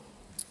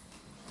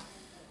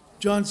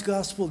John's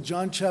Gospel,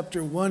 John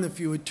chapter 1, if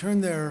you would turn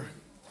there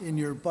in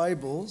your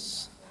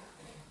Bibles.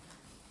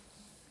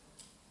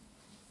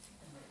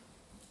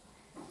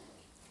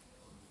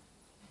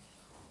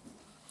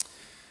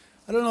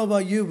 I don't know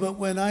about you, but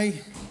when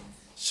I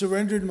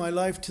surrendered my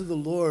life to the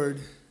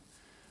Lord,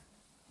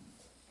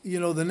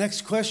 the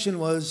next question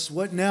was,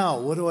 what now?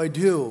 What do I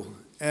do?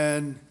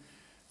 And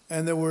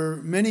there were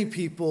many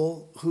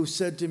people who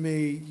said to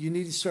me, you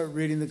need to start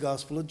reading the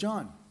Gospel of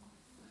John.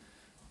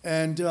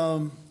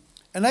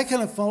 And I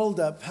kind of followed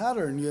that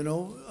pattern,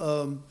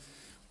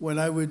 when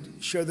I would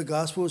share the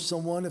gospel with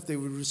someone, if they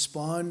would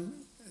respond,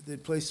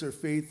 they'd place their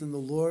faith in the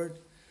Lord,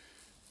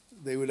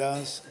 they would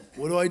ask,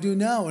 what do I do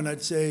now? And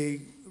I'd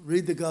say,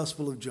 read the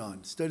Gospel of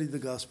John, study the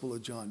Gospel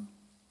of John.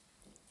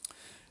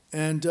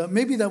 And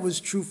maybe that was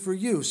true for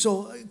you.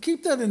 So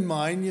keep that in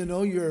mind,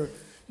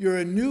 you're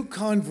a new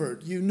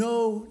convert, you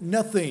know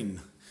nothing.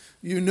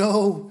 You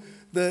know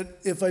that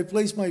if I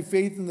place my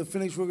faith in the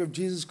finished work of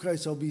Jesus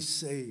Christ, I'll be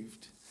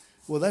saved.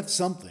 Well, that's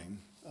something.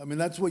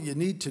 That's what you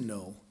need to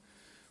know.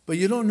 But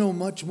you don't know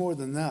much more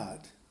than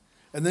that.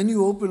 And then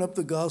you open up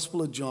the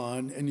Gospel of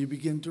John and you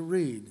begin to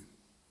read.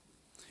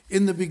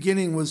 In the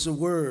beginning was the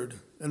Word,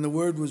 and the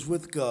Word was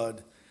with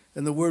God,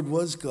 and the Word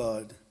was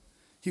God.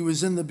 He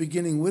was in the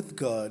beginning with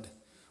God.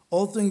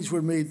 All things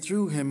were made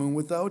through him, and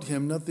without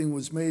him nothing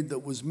was made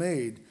that was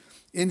made.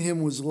 In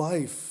him was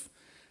life,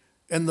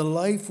 and the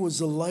life was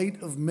the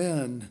light of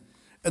men.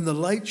 And the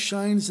light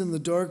shines in the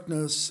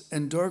darkness,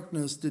 and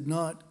darkness did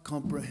not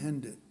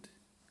comprehend it.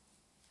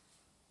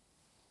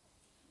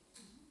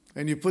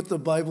 And you put the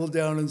Bible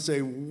down and say,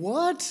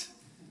 what?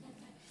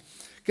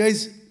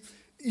 Guys,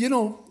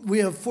 we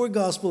have 4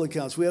 gospel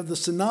accounts. We have the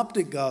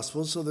synoptic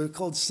gospels, so they're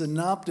called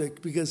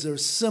synoptic because they're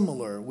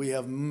similar. We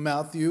have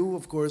Matthew,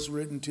 of course,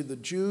 written to the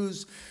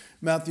Jews.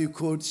 Matthew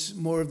quotes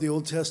more of the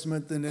Old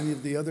Testament than any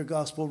of the other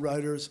gospel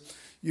writers.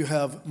 You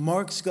have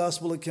Mark's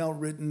gospel account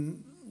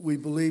written, we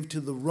believe,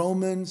 to the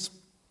Romans.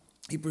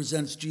 He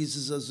presents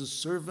Jesus as a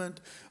servant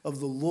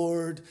of the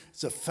Lord.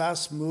 It's a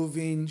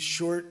fast-moving,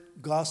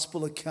 short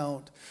gospel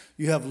account.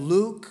 You have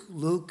Luke.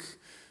 Luke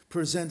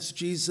presents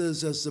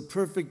Jesus as the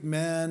perfect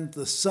man,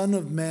 the Son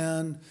of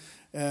Man,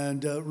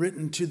 and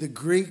written to the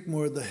Greek,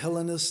 more the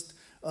Hellenist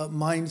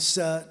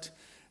mindset.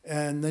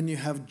 And then you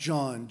have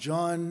John.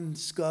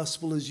 John's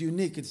gospel is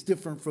unique. It's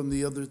different from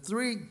the other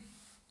 3.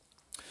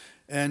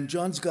 And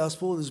John's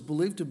gospel is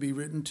believed to be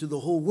written to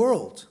the whole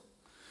world.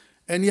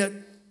 And yet,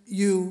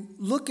 you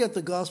look at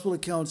the gospel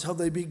accounts, how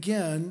they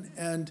begin,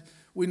 and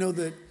we know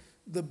that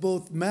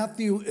both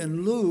Matthew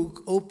and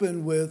Luke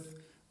open with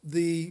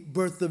the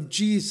birth of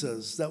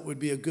Jesus. That would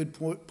be a good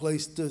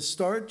place to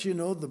start,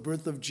 the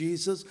birth of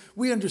Jesus.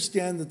 We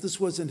understand that this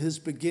wasn't his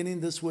beginning,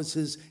 this was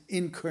his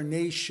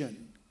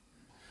incarnation.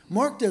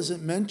 Mark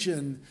doesn't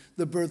mention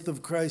the birth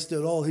of Christ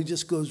at all. He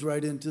just goes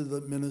right into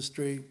the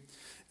ministry.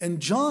 And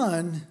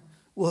John,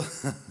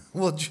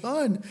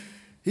 John,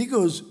 he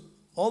goes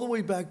all the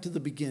way back to the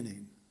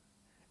beginning.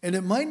 And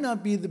it might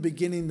not be the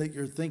beginning that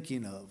you're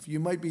thinking of. You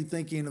might be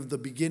thinking of the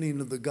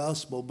beginning of the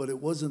gospel, but it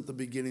wasn't the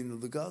beginning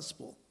of the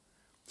gospel.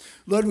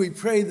 Lord, we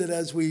pray that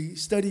as we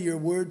study your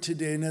word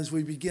today and as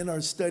we begin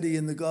our study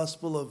in the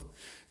Gospel of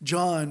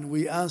John,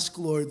 we ask,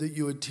 Lord, that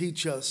you would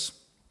teach us.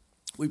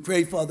 We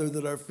pray, Father,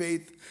 that our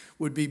faith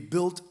would be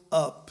built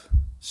up,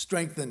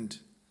 strengthened,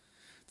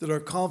 that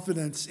our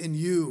confidence in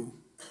you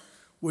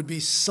would be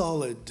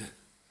solid,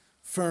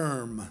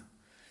 firm,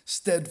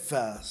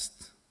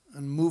 steadfast,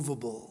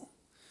 unmovable.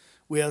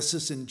 We ask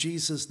this in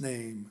Jesus'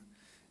 name,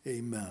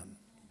 amen.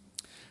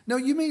 Now,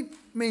 you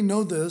may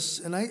know this,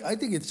 and I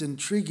think it's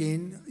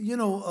intriguing,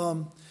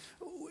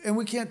 and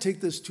we can't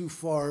take this too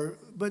far,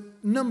 but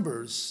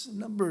numbers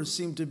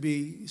seem to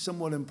be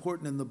somewhat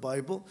important in the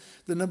Bible.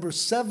 The number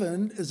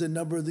 7 is a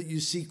number that you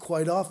see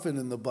quite often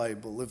in the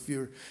Bible. If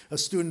you're a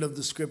student of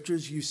the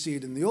Scriptures, you see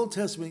it in the Old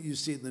Testament, you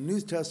see it in the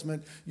New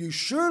Testament, you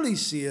surely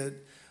see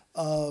it.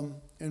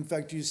 In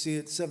fact, you see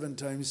it 7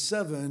 times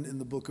 7 in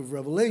the book of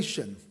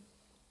Revelation.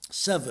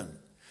 7.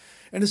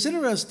 And it's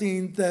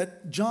interesting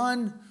that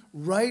John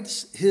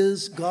writes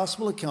his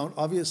gospel account.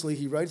 Obviously,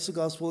 he writes the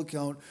gospel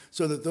account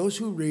so that those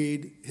who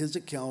read his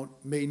account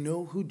may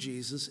know who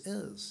Jesus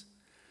is.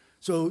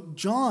 So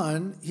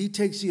John, he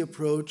takes the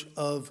approach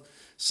of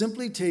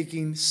simply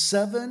taking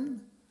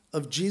 7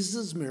 of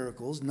Jesus'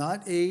 miracles,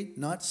 not 8,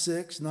 not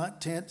 6,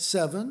 not 10,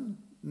 7.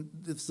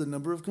 It's the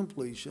number of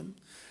completion.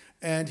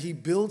 And he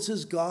builds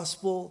his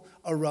gospel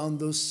around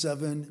those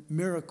 7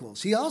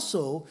 miracles. He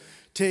also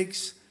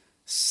takes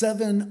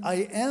 7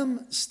 I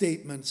am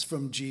statements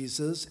from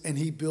Jesus, and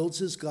he builds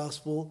his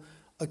gospel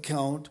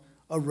account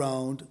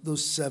around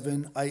those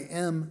 7 I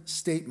am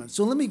statements.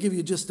 So let me give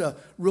you just a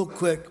real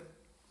quick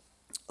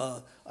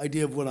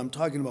idea of what I'm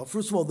talking about.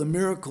 First of all, the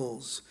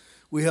miracles.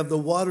 We have the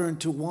water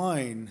into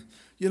wine.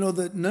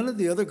 That none of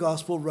the other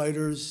gospel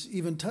writers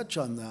even touch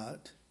on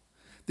that.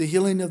 The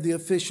healing of the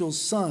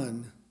official's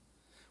son.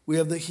 We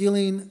have the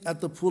healing at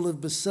the pool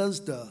of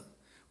Bethesda.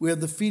 We have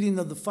the feeding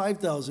of the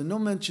 5,000. No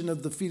mention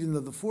of the feeding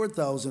of the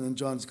 4,000 in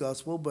John's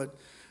gospel, but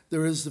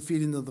there is the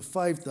feeding of the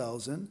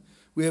 5,000.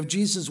 We have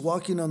Jesus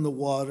walking on the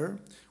water.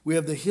 We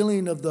have the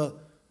healing of the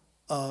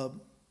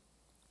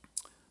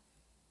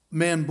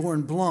man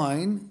born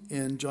blind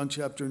in John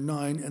chapter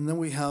 9. And then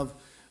we have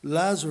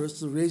Lazarus,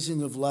 the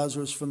raising of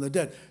Lazarus from the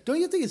dead. Don't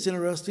you think it's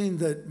interesting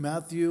that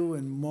Matthew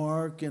and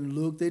Mark and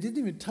Luke, they didn't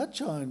even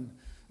touch on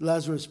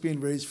Lazarus being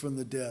raised from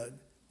the dead?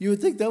 You would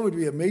think that would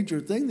be a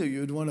major thing that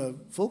you'd want to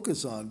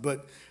focus on,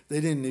 but they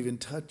didn't even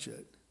touch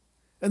it.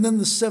 And then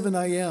the 7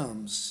 I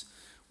ams.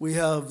 We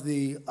have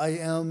the I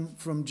am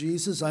from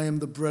Jesus, I am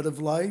the bread of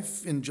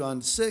life in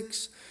John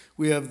 6.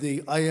 We have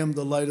the I am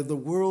the light of the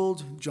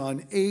world,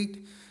 John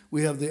 8.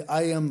 We have the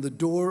I am the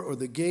door or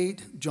the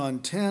gate, John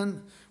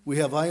 10. We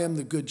have I am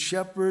the good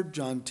shepherd,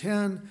 John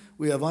 10.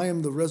 We have I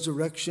am the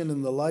resurrection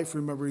and the life.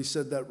 Remember, he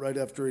said that right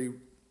after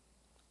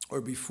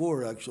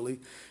before actually,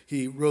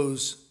 he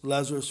rose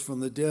Lazarus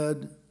from the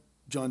dead,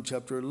 John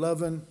chapter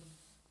 11.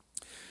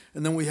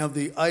 And then we have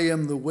the I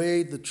am the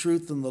way, the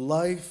truth, and the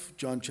life,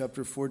 John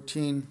chapter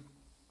 14.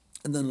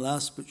 And then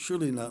last but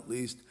surely not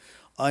least,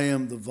 I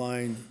am the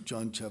vine,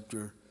 John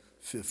chapter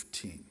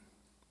 15.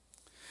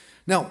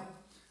 Now,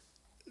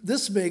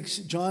 this makes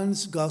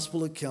John's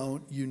gospel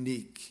account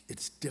unique.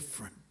 It's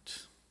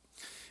different.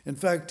 In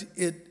fact,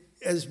 it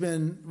has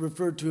been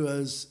referred to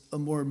as a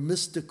more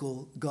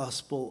mystical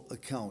gospel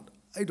account.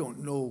 I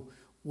don't know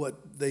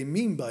what they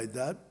mean by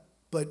that,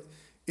 but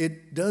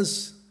it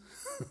does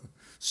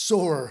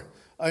soar.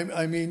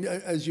 I mean,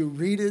 as you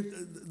read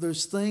it,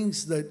 there's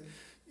things that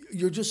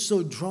you're just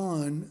so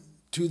drawn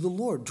to the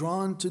Lord,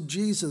 drawn to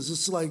Jesus.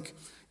 It's like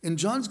in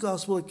John's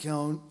gospel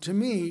account, to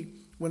me,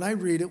 when I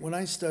read it, when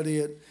I study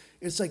it,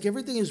 it's like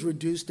everything is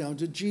reduced down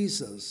to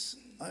Jesus.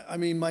 I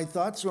mean, my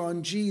thoughts are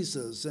on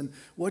Jesus and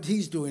what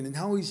he's doing and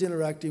how he's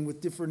interacting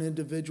with different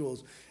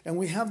individuals. And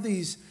we have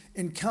these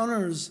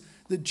encounters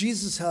that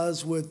Jesus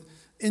has with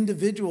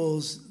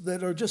individuals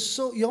that are just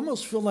so, you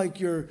almost feel like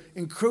you're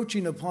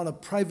encroaching upon a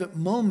private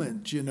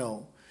moment, you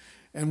know.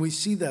 And we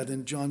see that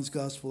in John's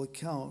gospel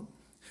account.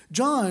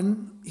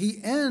 John, he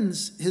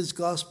ends his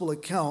gospel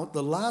account,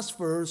 the last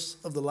verse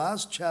of the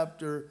last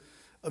chapter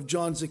of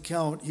John's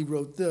account, he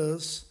wrote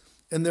this,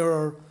 and there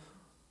are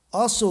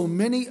also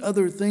many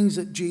other things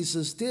that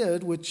Jesus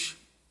did, which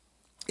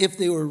if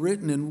they were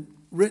written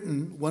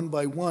one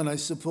by one, I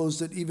suppose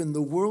that even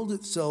the world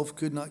itself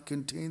could not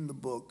contain the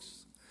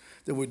books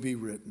that would be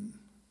written.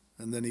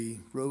 And then he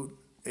wrote,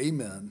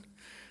 Amen.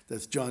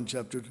 That's John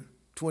chapter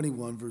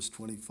 21, verse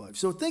 25.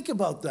 So think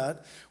about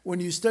that. When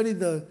you study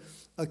the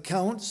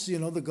accounts, you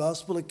know, the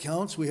gospel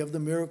accounts, we have the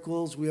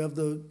miracles, we have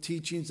the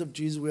teachings of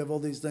Jesus, we have all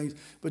these things.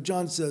 But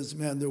John says,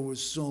 man, there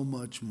was so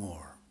much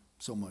more,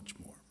 so much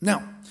more.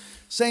 Now,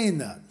 saying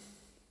that,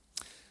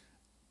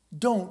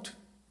 don't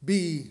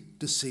be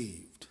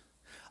deceived.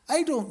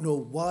 I don't know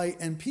why,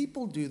 and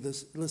people do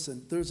this.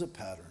 Listen, there's a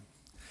pattern.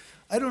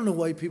 I don't know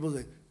why people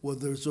say, well,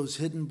 there's those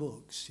hidden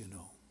books, you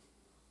know.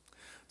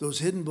 Those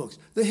hidden books.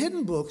 The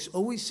hidden books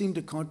always seem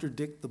to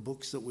contradict the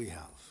books that we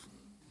have.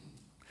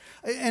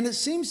 And it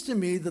seems to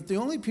me that the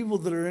only people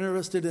that are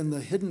interested in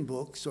the hidden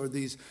books or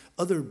these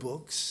other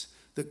books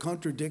that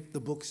contradict the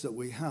books that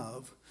we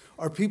have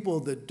are people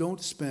that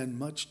don't spend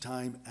much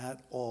time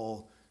at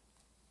all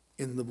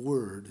in the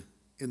Word,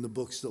 in the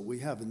books that we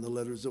have, in the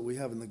letters that we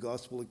have, in the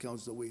gospel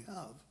accounts that we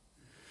have.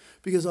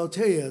 Because I'll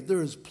tell you,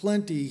 there is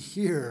plenty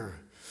here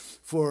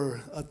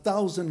for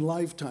 1,000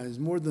 lifetimes,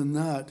 more than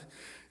that,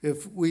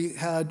 if we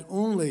had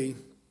only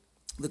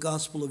the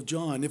Gospel of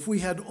John. If we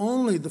had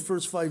only the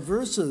first 5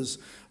 verses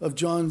of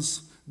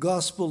John's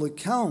gospel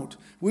account,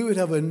 we would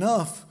have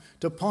enough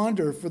to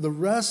ponder for the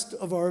rest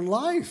of our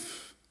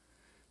life.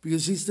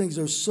 Because these things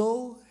are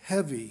so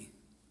heavy.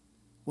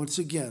 Once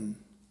again,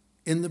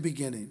 in the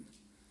beginning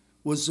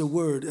was the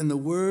Word, and the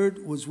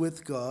Word was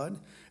with God,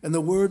 and the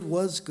Word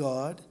was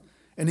God,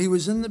 and he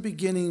was in the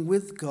beginning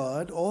with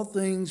God. All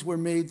things were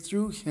made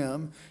through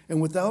him,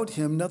 and without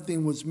him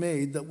nothing was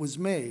made that was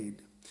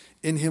made.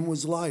 In him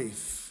was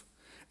life,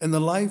 and the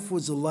life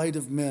was the light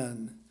of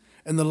men.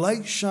 And the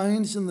light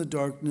shines in the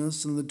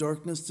darkness, and the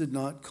darkness did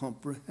not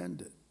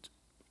comprehend it.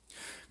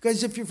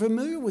 Guys, if you're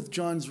familiar with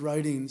John's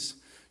writings,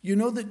 you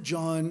know that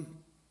John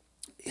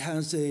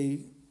has a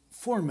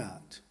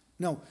format.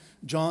 Now,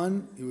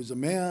 John, he was a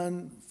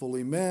man,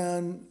 fully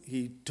man.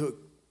 He took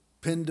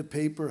pen to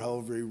paper,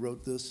 however he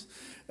wrote this,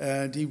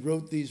 and he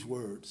wrote these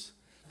words.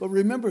 But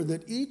remember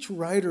that each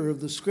writer of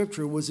the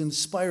scripture was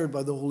inspired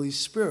by the Holy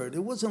Spirit.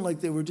 It wasn't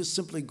like they were just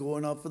simply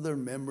going off of their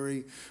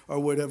memory or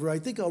whatever. I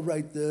think I'll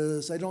write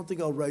this. I don't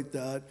think I'll write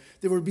that.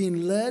 They were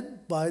being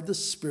led by the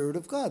Spirit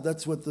of God.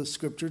 That's what the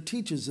scripture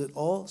teaches, that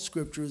all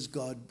scripture is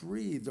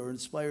God-breathed or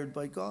inspired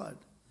by God.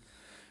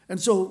 And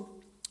so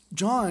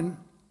John,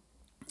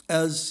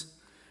 as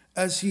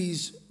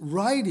he's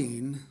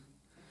writing,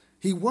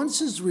 he wants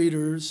his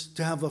readers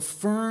to have a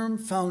firm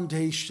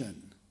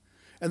foundation.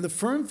 And the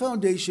firm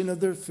foundation of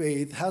their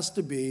faith has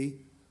to be,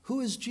 who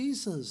is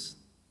Jesus?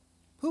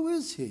 Who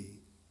is he?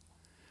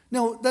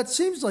 Now, that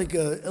seems like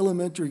an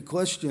elementary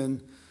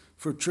question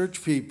for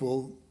church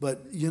people,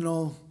 but, you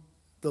know,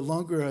 the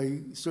longer I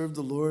serve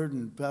the Lord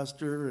and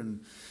pastor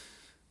and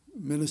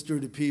minister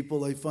to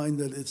people, I find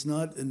that it's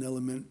not an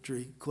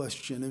elementary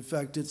question. In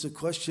fact, it's a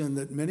question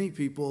that many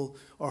people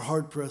are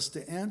hard-pressed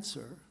to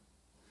answer.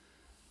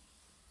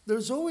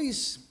 There's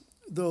always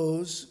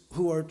those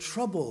who are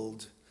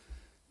troubled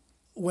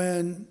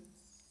when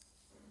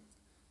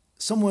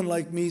someone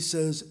like me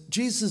says,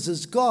 Jesus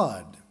is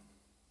God.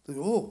 They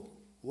go,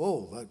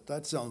 whoa,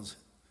 that sounds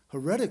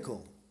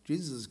heretical.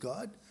 Jesus is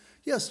God?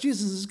 Yes,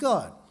 Jesus is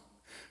God.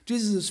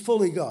 Jesus is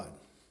fully God.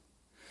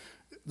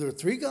 There are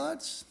three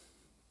gods?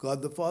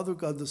 God the Father,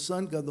 God the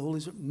Son, God the Holy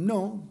Spirit?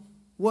 No,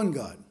 one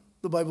God.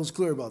 The Bible's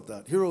clear about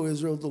that. Hear, O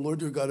Israel, the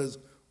Lord your God is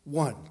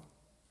one.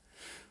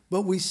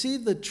 But we see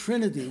the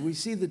Trinity, we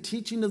see the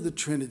teaching of the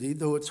Trinity,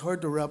 though it's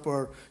hard to wrap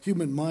our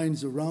human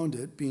minds around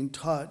it, being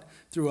taught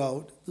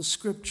throughout the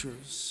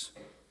Scriptures.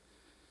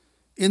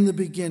 In the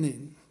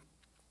beginning,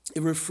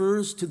 it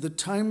refers to the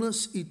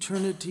timeless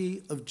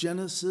eternity of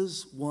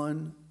Genesis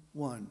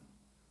 1:1.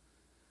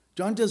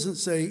 John doesn't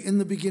say, in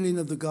the beginning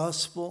of the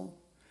gospel.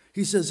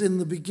 He says, in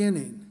the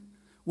beginning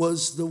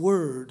was the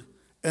Word,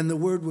 and the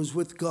Word was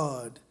with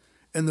God,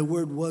 and the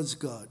Word was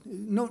God.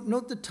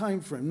 Note the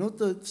time frame. Note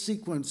the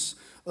sequence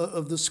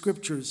of the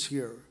Scriptures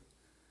here.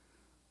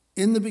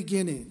 In the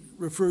beginning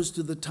refers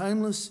to the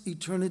timeless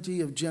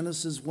eternity of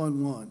Genesis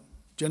 1:1.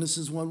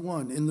 Genesis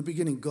 1:1, in the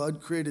beginning, God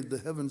created the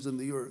heavens and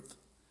the earth.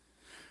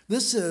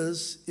 This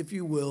is, if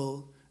you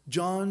will,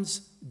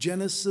 John's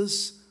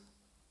Genesis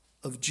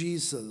of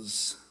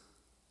Jesus.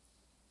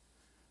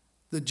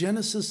 The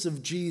Genesis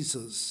of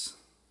Jesus.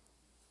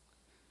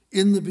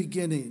 In the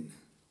beginning.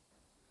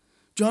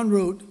 John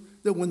wrote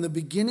that when the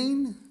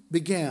beginning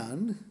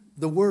began,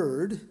 the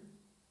Word,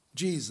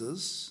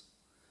 Jesus,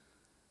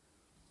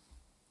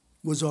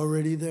 was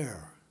already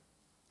there.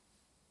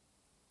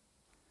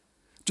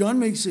 John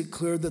makes it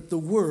clear that the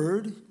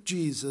Word,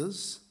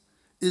 Jesus,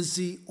 is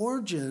the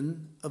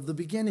origin of the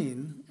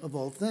beginning of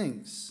all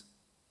things.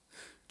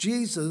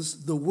 Jesus,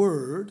 the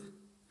Word,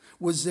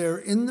 was there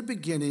in the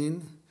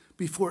beginning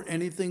before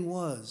anything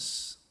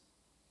was.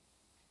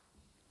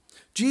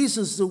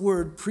 Jesus, the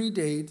Word,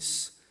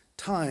 predates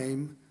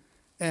time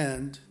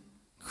and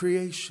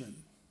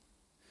creation.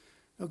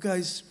 Now,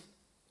 guys,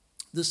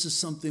 this is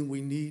something we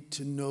need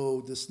to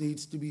know. This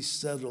needs to be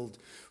settled.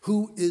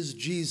 Who is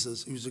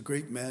Jesus? He was a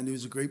great man. He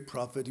was a great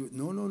prophet.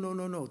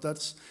 No.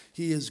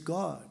 He is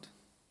God.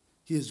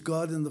 He is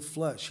God in the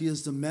flesh. He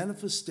is the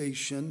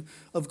manifestation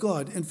of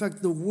God. In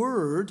fact, the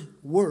word,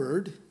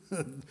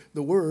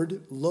 the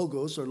word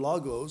logos or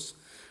logos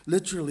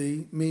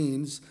literally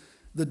means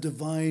the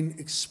divine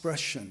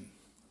expression.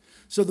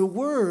 So the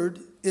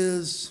word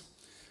is,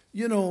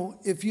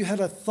 if you had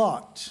a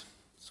thought,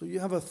 so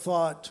you have a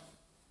thought,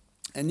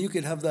 and you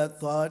could have that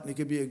thought, and it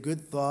could be a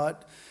good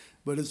thought,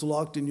 but it's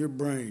locked in your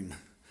brain.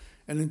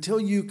 And until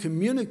you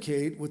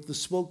communicate with the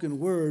spoken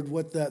word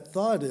what that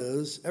thought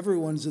is,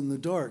 everyone's in the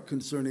dark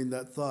concerning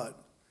that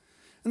thought.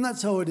 And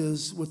that's how it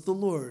is with the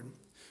Lord.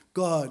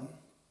 God,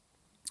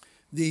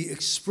 the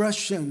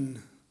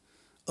expression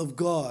of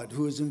God,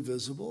 who is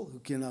invisible, who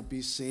cannot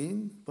be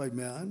seen by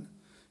man,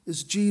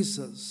 is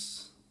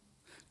Jesus.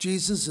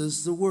 Jesus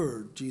is the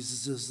Word.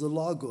 Jesus is the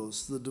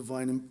Logos, the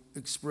divine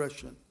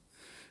expression.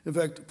 In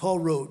fact, Paul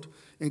wrote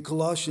in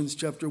Colossians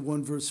chapter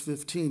 1, verse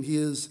 15, he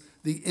is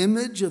the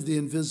image of the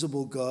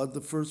invisible God,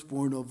 the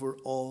firstborn over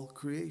all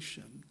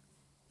creation.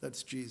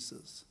 That's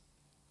Jesus.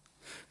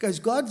 Guys,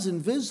 God's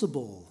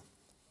invisible.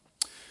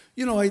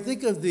 I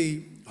think of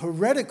the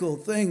heretical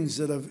things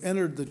that have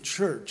entered the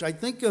church. I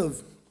think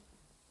of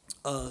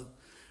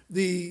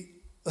the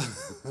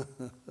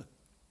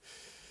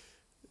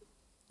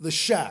the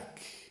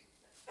shack.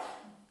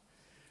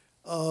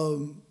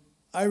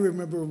 I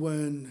remember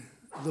when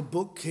the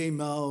book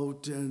came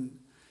out and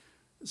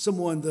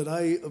someone that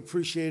I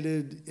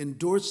appreciated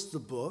endorsed the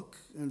book,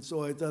 and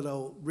so I thought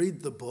I'll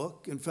read the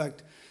book. In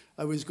fact,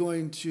 I was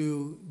going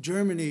to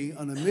Germany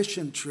on a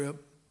mission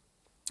trip,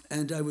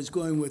 and I was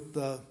going with,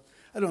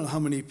 I don't know how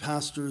many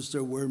pastors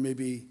there were,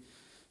 maybe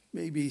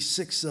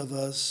 6 of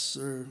us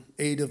or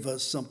 8 of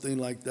us, something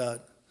like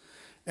that.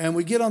 And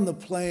we get on the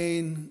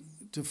plane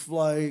to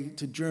fly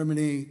to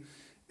Germany,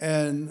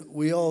 and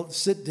we all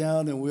sit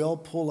down and we all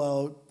pull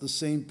out the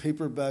same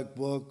paperback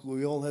book.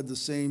 We all had the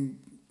same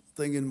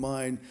thing in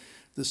mind.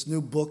 This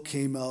new book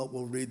came out,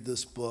 we'll read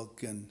this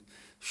book. And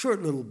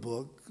short little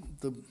book,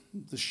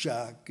 The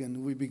Shack,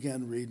 and we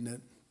began reading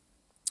it.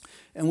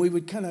 And we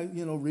would kind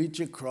of,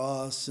 reach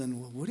across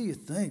and, what do you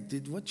think?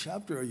 What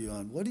chapter are you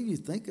on? What do you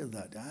think of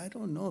that? I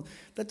don't know.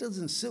 That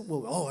doesn't sit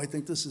well. Oh, I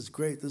think this is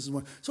great. This is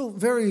one. So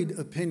varied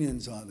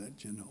opinions on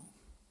it,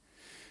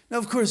 Now,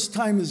 of course,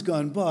 time has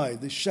gone by.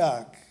 The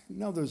Shack.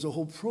 Now there's a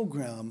whole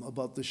program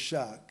about the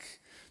Shack.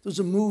 There's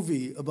a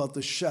movie about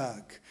the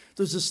Shack.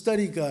 There's a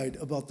study guide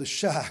about the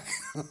Shack.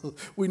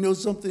 We know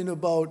something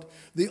about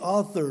the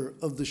author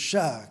of the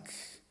Shack.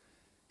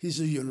 He's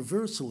a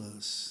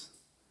universalist.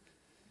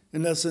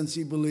 In essence,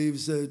 he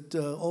believes that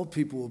all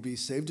people will be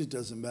saved. It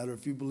doesn't matter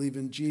if you believe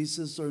in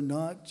Jesus or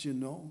not,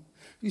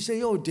 You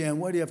say, oh, Dan,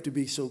 why do you have to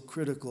be so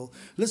critical?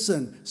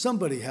 Listen,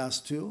 somebody has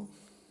to.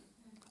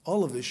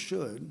 All of us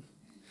should.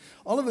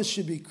 all of us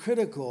should be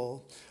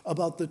critical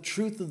about the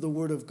truth of the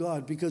Word of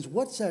God, because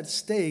what's at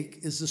stake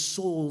is the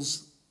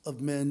souls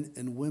of men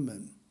and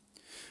women.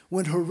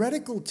 When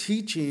heretical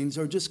teachings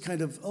are just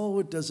kind of, oh,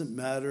 it doesn't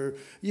matter.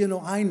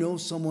 I know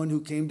someone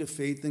who came to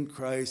faith in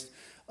Christ,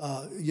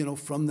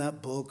 from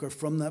that book or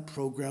from that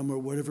program or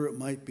whatever it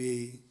might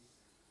be.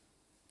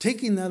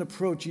 Taking that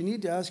approach, you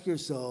need to ask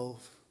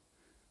yourself,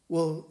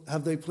 well,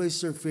 have they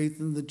placed their faith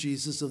in the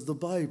Jesus of the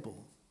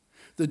Bible?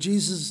 The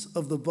Jesus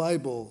of the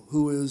Bible,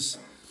 who is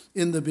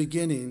in the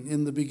beginning.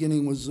 In the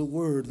beginning was the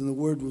Word, and the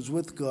Word was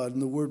with God,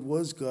 and the Word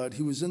was God.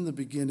 He was in the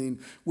beginning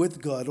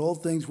with God. All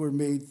things were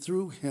made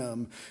through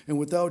him, and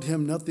without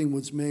him nothing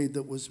was made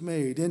that was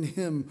made. In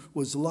him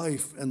was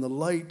life, and the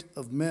light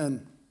of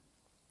men.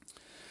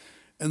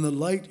 And the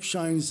light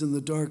shines in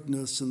the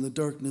darkness, and the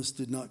darkness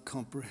did not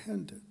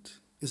comprehend it.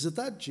 Is it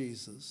that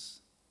Jesus?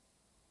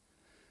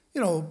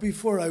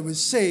 Before I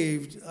was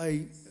saved,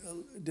 I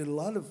did a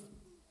lot of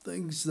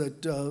things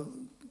that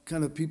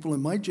kind of people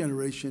in my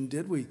generation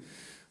did.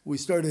 We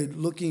started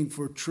looking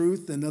for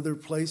truth in other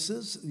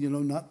places,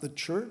 not the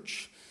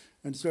church,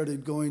 and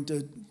started going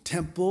to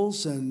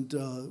temples and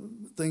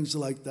things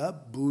like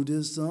that,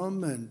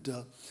 Buddhism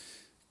and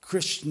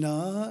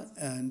Krishna,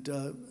 and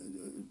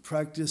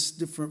practiced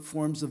different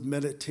forms of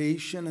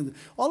meditation, and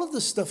all of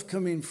the stuff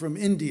coming from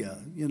India.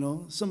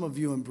 Some of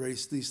you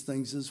embrace these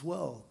things as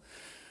well.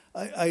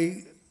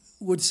 I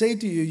would say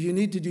to you, you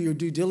need to do your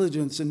due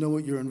diligence and know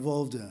what you're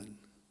involved in.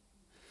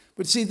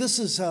 But see, this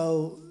is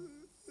how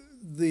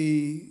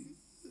the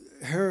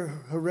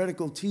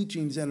heretical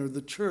teachings enter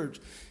the church.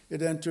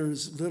 It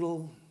enters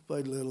little by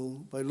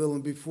little by little,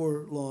 and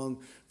before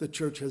long, the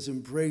church has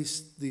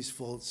embraced these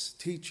false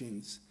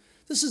teachings.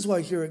 This is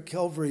why here at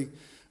Calvary,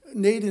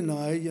 Nate and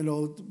I,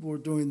 we're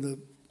doing the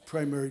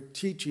primary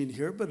teaching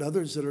here, but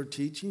others that are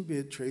teaching, be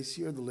it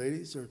Tracy or the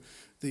ladies or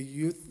the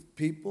youth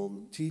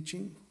people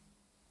teaching,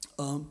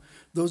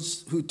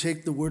 those who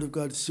take the Word of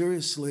God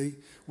seriously,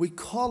 we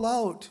call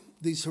out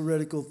these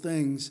heretical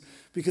things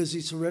because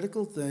these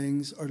heretical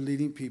things are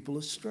leading people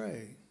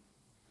astray.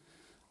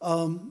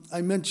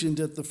 I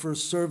mentioned at the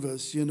first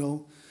service,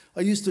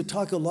 I used to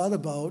talk a lot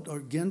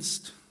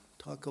against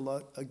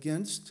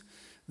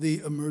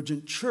the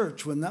emergent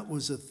church when that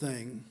was a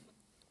thing.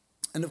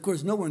 And of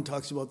course, no one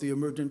talks about the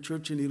emergent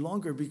church any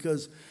longer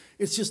because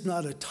it's just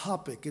not a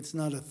topic. It's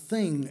not a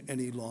thing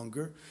any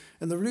longer.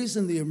 And the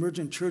reason the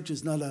emergent church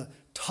is not a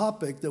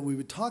topic that we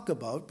would talk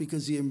about,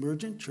 because the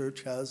emergent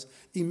church has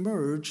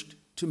emerged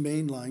to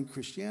mainline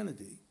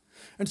Christianity.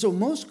 And so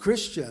most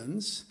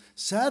Christians,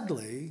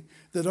 sadly,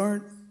 that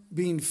aren't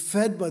being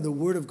fed by the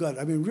Word of God,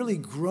 really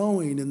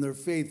growing in their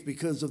faith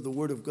because of the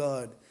Word of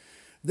God,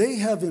 they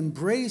have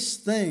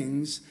embraced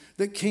things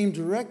that came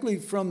directly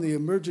from the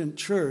emergent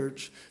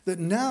church that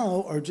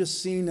now are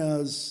just seen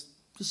as,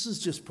 this is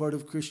just part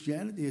of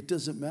Christianity. It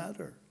doesn't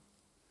matter.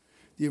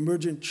 The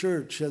emergent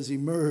church has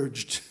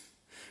emerged.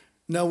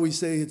 Now we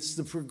say it's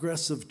the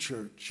progressive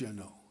church,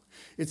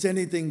 It's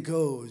anything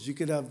goes. You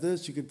could have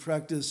this. You could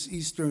practice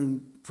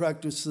Eastern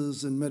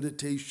practices and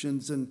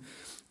meditations and,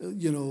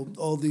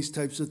 all these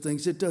types of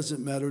things. It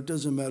doesn't matter. It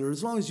doesn't matter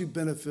as long as you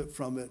benefit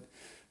from it.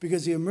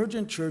 Because the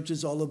emergent church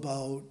is all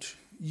about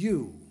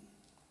you.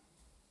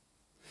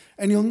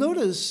 And you'll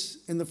notice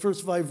in the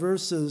first 5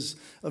 verses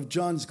of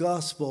John's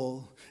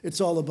gospel,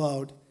 it's all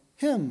about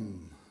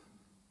him.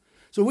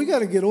 So we got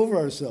to get over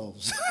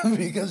ourselves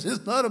because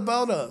it's not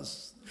about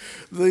us.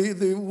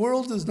 The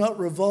world does not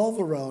revolve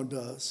around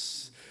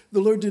us. The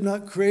Lord did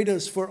not create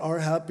us for our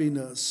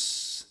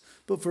happiness,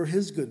 but for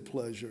his good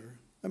pleasure.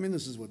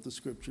 This is what the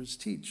scriptures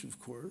teach, of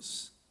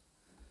course.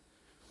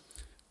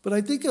 But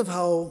I think of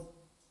how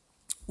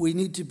we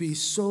need to be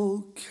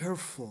so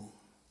careful.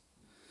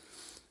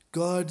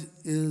 God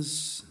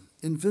is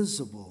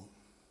invisible.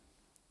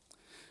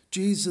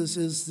 Jesus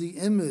is the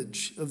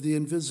image of the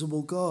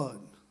invisible God.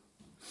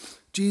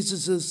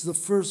 Jesus is the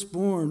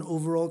firstborn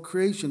over all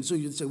creation. So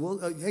you'd say, well,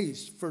 hey,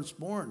 he's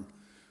firstborn.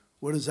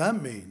 What does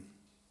that mean?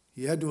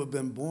 He had to have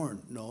been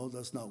born. No,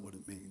 that's not what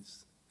it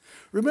means.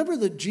 Remember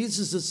that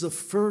Jesus is the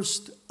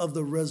first of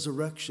the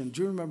resurrection.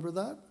 Do you remember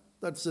that?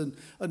 That's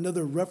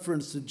another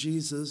reference to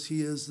Jesus.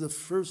 He is the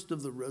first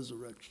of the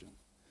resurrection.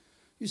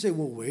 You say,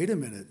 well, wait a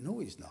minute. No,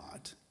 he's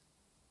not.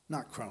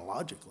 Not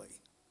chronologically.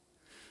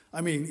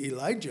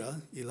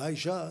 Elijah,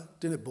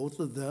 didn't both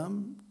of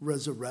them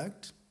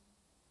resurrect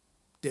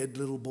dead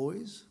little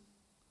boys?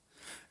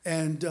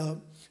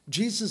 And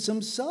Jesus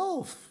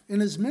himself, in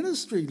his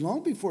ministry,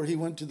 long before he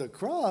went to the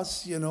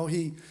cross,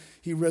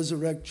 he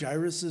resurrected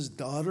Jairus'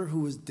 daughter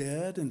who was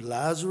dead, and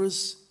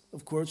Lazarus,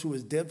 of course, who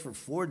was dead for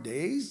 4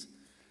 days.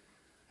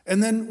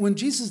 And then when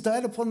Jesus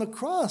died upon the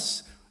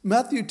cross,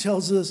 Matthew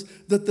tells us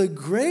that the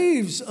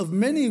graves of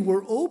many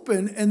were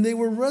open and they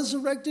were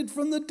resurrected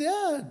from the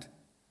dead.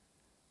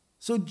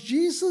 So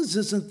Jesus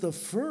isn't the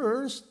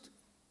first.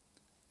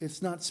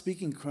 It's not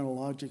speaking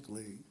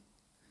chronologically.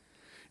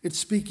 It's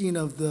speaking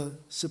of the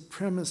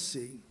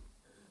supremacy.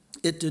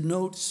 It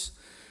denotes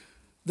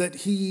that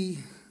he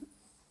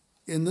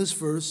in this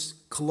verse,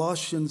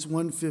 Colossians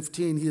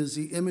 1:15, he is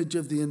the image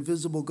of the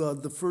invisible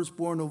God, the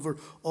firstborn over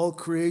all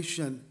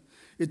creation.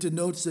 It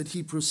denotes that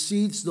he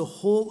precedes the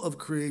whole of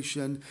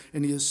creation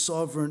and he is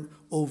sovereign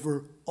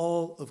over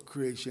all of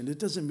creation. It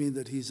doesn't mean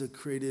that he's a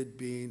created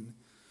being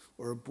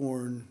or a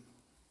born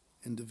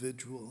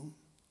individual.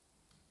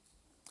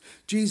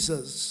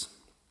 Jesus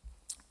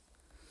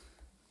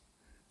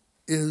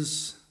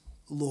is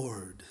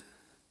Lord.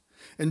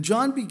 And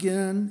John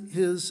began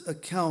his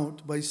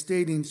account by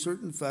stating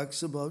certain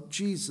facts about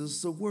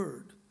Jesus, the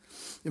Word.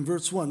 In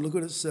verse 1, look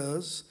what it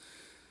says,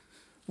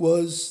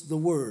 was the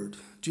Word.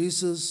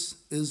 Jesus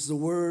is the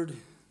Word,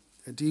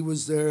 and he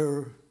was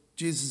there.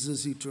 Jesus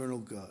is eternal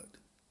God.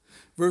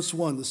 Verse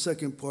 1, the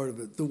second part of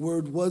it, the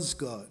Word was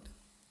God.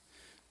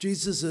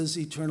 Jesus is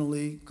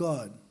eternally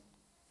God.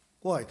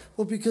 Why?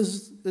 Well,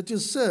 because it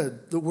just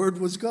said the Word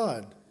was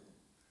God.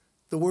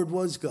 The Word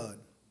was God.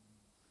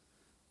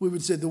 We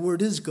would say the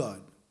Word is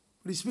God.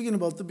 But he's speaking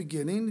about the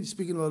beginning. He's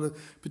speaking about a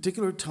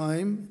particular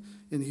time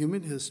in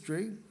human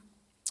history,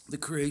 the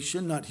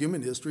creation, not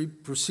human history,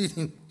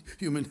 preceding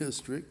human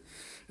history.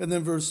 And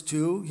then verse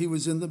 2, he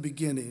was in the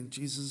beginning.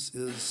 Jesus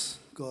is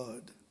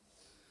God.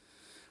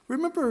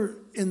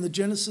 Remember in the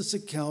Genesis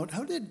account,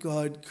 how did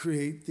God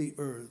create the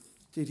earth?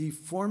 Did he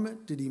form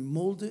it? Did he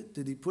mold it?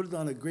 Did he put it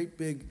on a great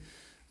big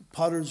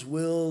potter's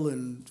wheel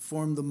and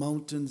form the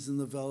mountains and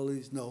the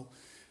valleys? No.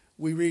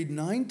 We read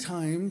 9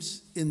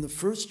 times in the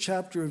first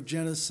chapter of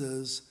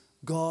Genesis,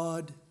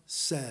 God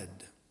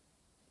said.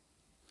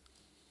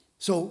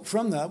 So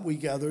from that, we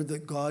gather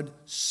that God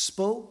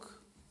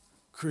spoke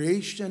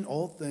creation,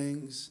 all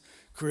things,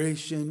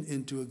 creation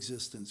into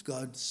existence.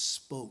 God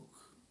spoke.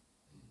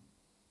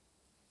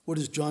 What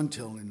is John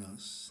telling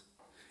us?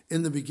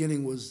 In the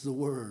beginning was the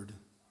Word.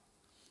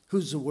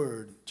 Who's the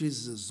Word?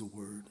 Jesus is the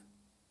Word.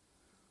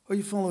 Are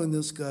you following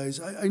this,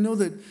 guys? I know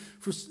that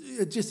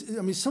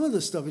some of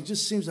this stuff, it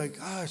just seems like,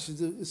 gosh,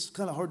 it's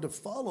kind of hard to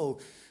follow.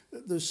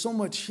 There's so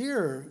much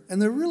here, and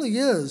there really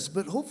is,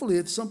 but hopefully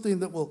it's something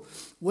that will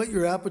whet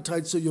your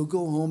appetite so you'll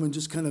go home and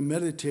just kind of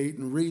meditate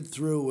and read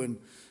through and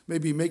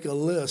maybe make a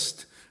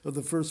list of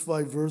the first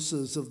 5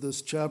 verses of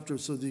this chapter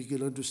so that you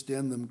can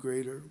understand them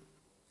greater.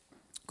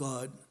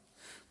 God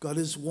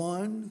is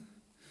one,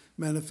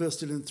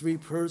 manifested in 3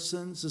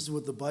 persons. This is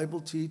what the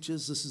Bible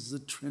teaches. This is the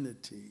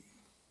Trinity.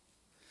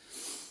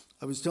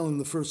 I was telling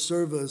the first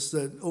service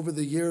that over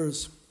the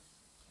years,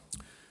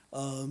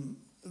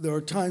 there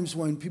are times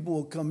when people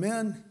will come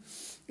in.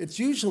 It's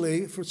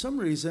usually, for some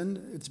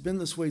reason, it's been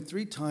this way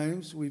 3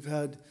 times. We've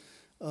had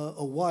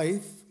a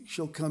wife.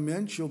 She'll come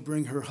in. She'll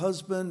bring her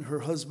husband.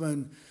 Her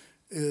husband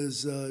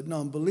is a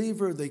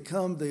non-believer. They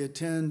come. They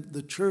attend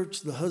the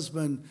church. The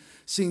husband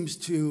seems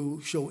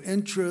to show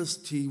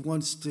interest. He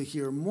wants to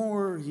hear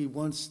more. He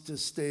wants to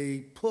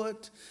stay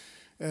put.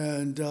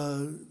 And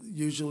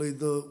usually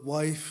the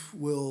wife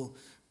will,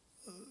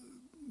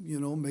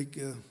 make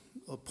an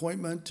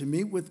appointment to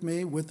meet with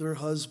me, with her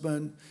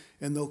husband,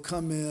 and they'll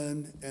come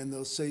in and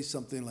they'll say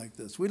something like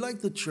this. We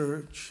like the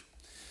church,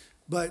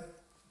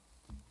 but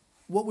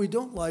what we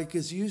don't like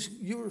is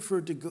you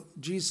referred to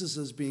Jesus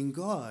as being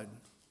God.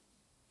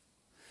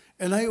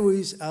 And I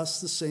always ask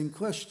the same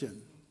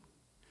question.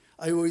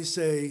 I always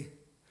say,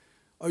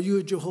 are you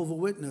a Jehovah's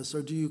Witness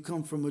or do you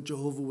come from a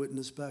Jehovah's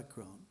Witness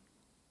background?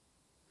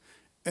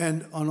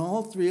 And on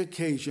all 3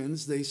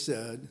 occasions, they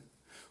said,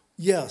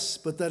 yes,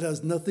 but that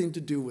has nothing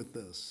to do with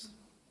this.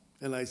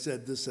 And I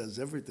said, this has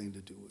everything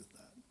to do with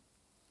that.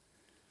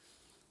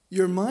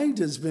 Your mind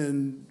has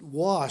been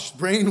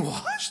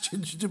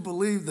brainwashed to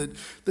believe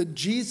that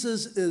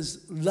Jesus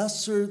is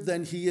lesser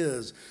than he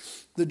is.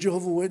 The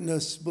Jehovah's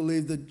Witness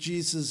believe that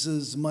Jesus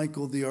is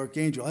Michael the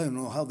Archangel. I don't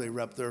know how they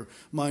wrap their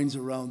minds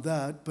around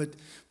that, but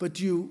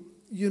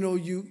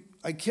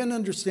I can't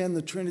understand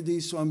the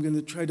Trinity, so I'm going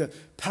to try to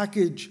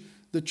package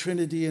the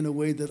Trinity in a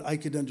way that I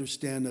could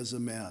understand as a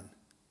man.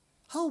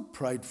 How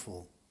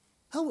prideful,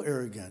 how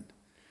arrogant.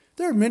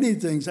 There are many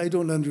things I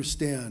don't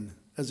understand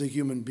as a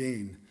human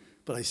being,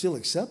 but I still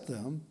accept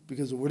them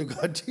because the Word of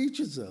God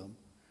teaches them.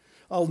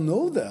 I'll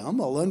know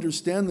them, I'll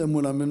understand them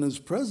when I'm in his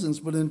presence,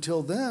 but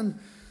until then,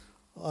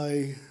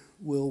 I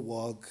will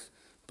walk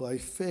by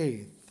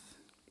faith.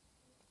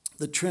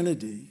 The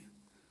Trinity.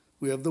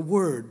 We have the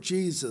Word,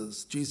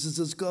 Jesus. Jesus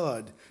is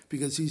God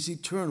because he's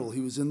eternal.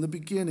 He was in the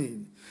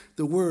beginning.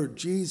 The Word,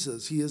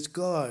 Jesus, he is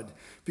God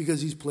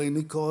because he's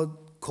plainly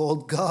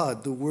called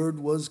God. The Word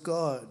was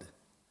God.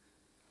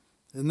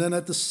 And then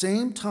at the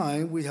same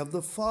time, we have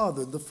the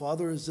Father. The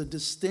Father is a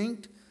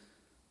distinct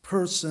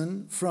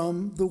person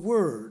from the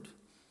Word.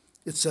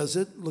 It says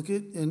it, look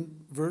at in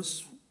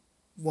verse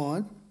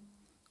 1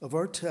 of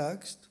our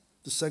text,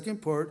 the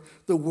second part,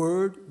 the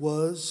Word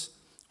was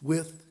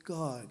with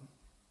God.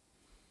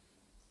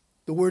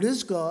 The Word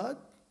is God.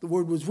 The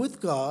Word was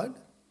with God.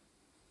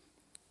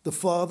 The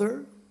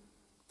Father,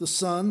 the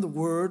Son, the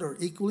Word are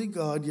equally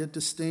God, yet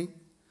distinct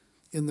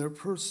in their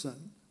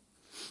person.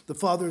 The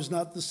Father is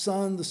not the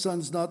Son. The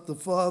Son's not the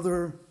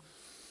Father,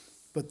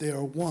 but they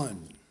are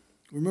one.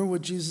 Remember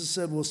what Jesus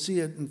said? We'll see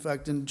it, in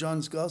fact, in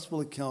John's gospel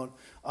account.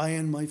 I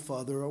and my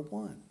Father are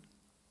one.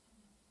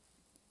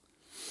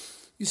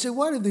 You say,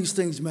 why do these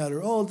things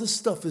matter? Oh, this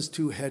stuff is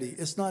too heady.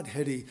 It's not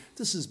heady.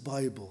 This is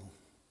Bible.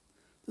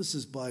 This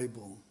is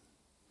Bible.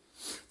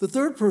 The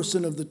third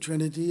person of the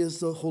Trinity is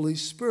the Holy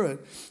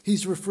Spirit.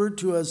 He's referred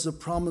to as the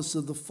promise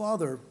of the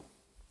Father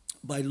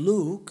by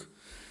Luke,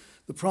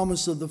 the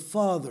promise of the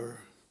Father.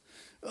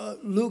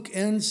 Luke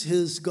ends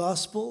his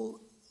gospel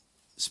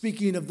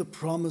speaking of the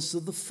promise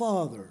of the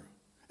Father.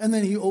 And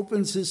then he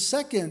opens his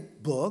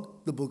second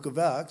book, the book of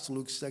Acts,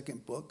 Luke's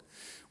second book,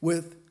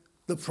 with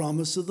the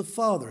promise of the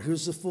Father.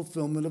 Here's the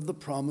fulfillment of the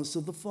promise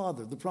of the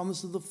Father, the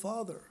promise of the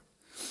Father.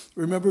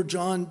 Remember,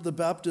 John the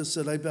Baptist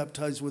said, I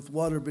baptize with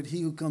water, but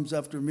he who comes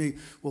after me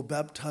will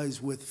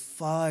baptize with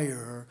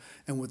fire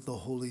and with the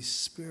Holy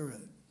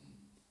Spirit.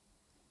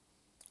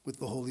 With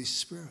the Holy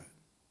Spirit.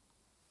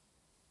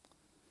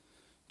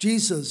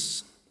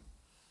 Jesus,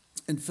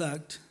 in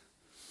fact,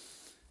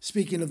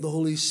 speaking of the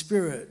Holy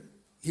Spirit,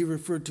 he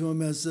referred to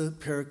him as the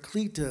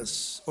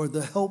Paracletus, or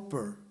the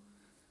Helper.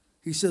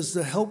 He says,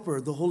 the Helper,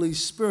 the Holy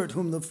Spirit,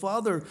 whom the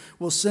Father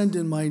will send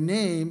in my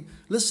name.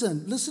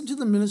 Listen to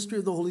the ministry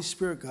of the Holy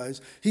Spirit,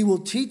 guys. He will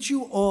teach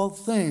you all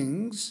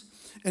things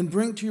and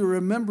bring to your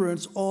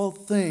remembrance all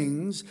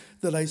things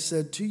that I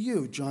said to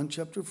you. John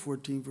chapter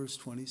 14, verse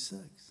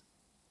 26.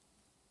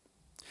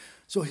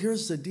 So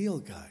here's the deal,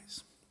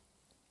 guys.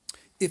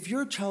 If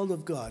you're a child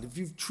of God, if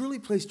you've truly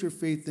placed your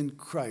faith in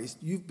Christ,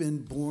 you've been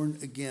born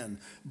again,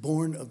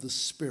 born of the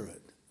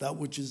Spirit. That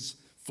which is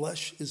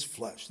flesh is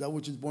flesh. That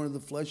which is born of the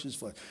flesh is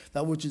flesh.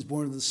 That which is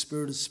born of the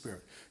Spirit is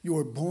spirit. You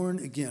are born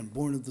again,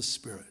 born of the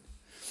Spirit.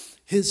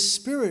 His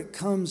Spirit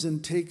comes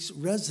and takes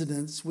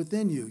residence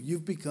within you.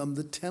 You've become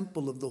the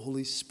temple of the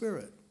Holy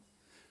Spirit.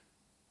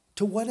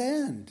 To what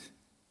end?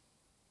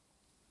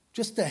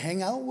 Just to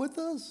hang out with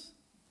us?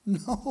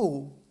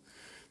 No.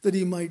 That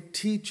he might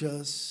teach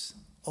us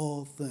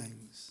all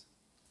things.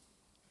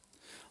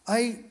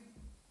 I'm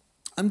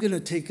going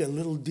to take a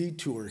little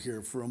detour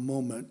here for a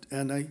moment,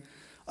 and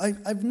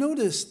I've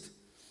noticed,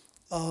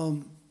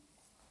 I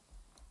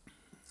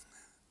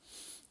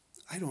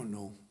don't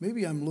know,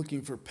 maybe I'm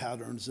looking for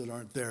patterns that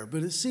aren't there,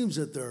 but it seems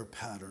that there are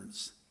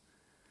patterns.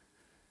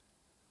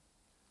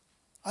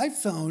 I've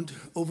found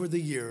over the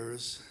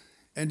years,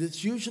 and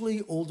it's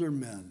usually older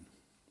men,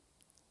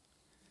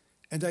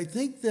 and I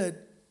think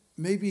that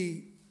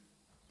maybe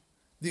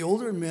the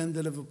older men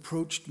that have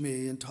approached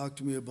me and talked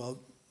to me about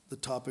the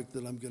topic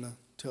that I'm going to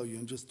tell you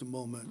in just a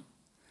moment,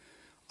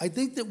 I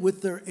think that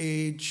with their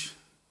age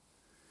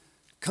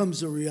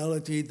comes a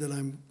reality that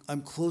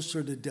I'm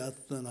closer to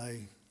death than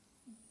I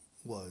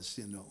was,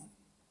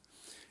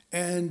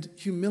 And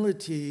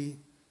humility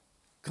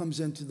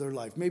comes into their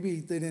life. Maybe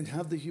they didn't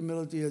have the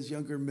humility as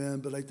younger men,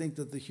 but I think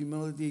that the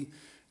humility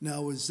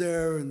now is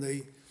there,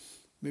 and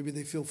maybe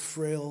they feel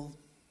frail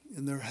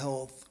in their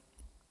health.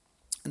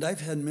 And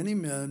I've had many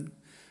men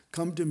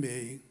come to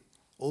me,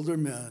 older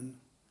men,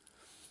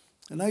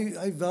 and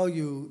I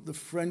value the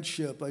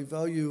friendship. I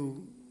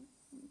value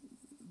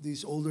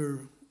these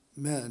older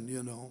men,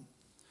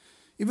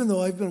 Even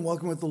though I've been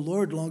walking with the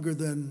Lord longer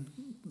than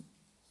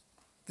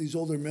these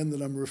older men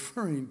that I'm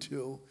referring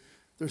to,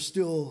 they're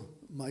still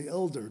my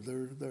elder.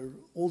 They're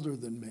older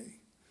than me.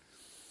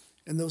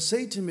 And they'll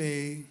say to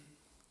me,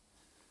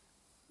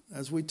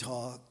 as we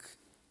talk,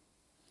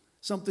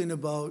 something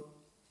about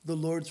the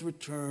Lord's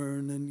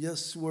return, and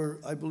yes,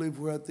 I believe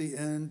we're at the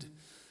end.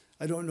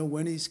 I don't know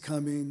when he's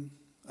coming.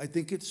 I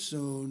think it's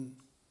soon.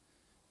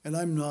 And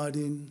I'm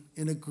nodding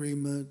in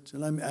agreement,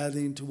 and I'm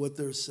adding to what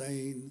they're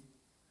saying.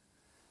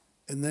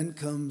 And then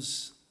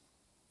comes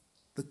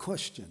the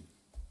question.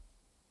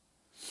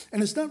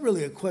 And it's not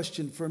really a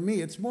question for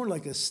me. It's more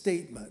like a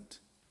statement.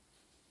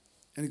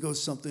 And it goes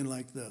something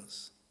like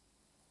this.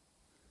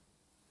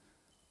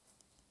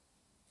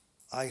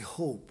 I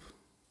hope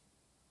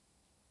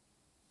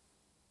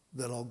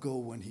that I'll go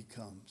when he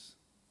comes.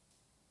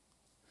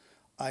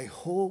 I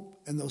hope,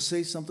 and they'll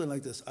say something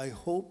like this, I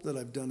hope that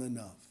I've done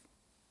enough.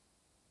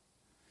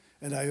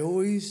 And I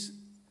always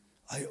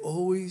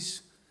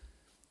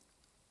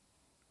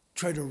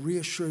try to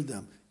reassure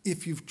them,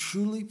 if you've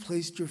truly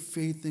placed your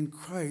faith in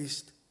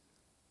Christ,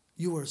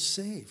 you are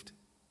saved.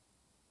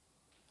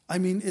 I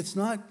mean, it's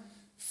not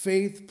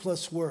faith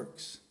plus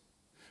works.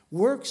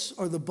 Works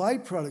are the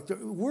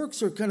byproduct.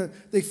 Works are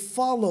they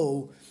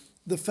follow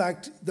the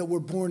fact that we're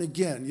born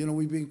again.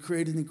 We've been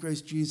created in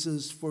Christ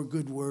Jesus for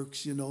good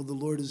works. The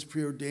Lord has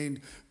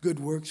preordained good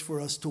works for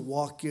us to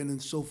walk in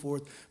and so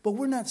forth. But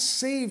we're not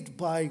saved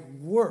by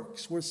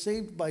works. We're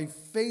saved by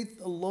faith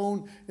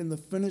alone in the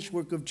finished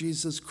work of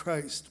Jesus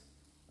Christ.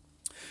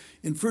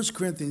 In 1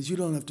 Corinthians, you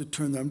don't have to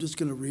turn there. I'm just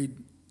going to read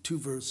 2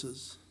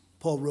 verses.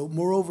 Paul wrote,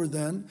 moreover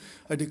then,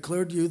 I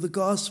declare to you the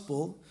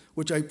gospel,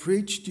 which I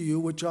preached to you,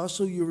 which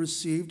also you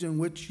received, in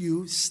which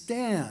you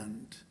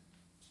stand.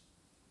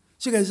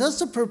 So guys, that's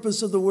the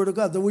purpose of the Word of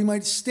God, that we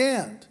might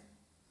stand.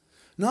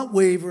 Not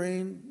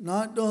wavering,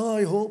 not,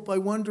 I hope, I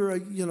wonder,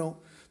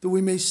 that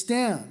we may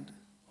stand.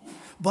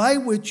 By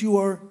which you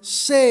are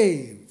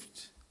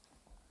saved.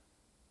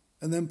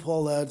 And then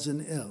Paul adds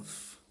an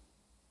if.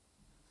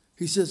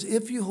 He says,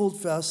 if you hold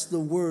fast the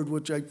word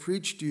which I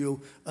preached to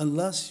you,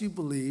 unless you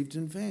believed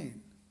in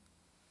vain.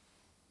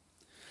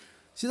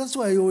 See, that's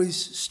why I always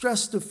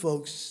stress to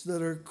folks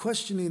that are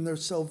questioning their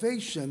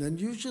salvation.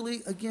 And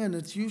usually, again,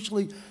 it's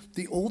usually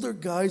the older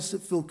guys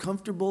that feel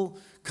comfortable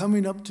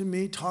coming up to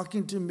me,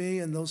 talking to me,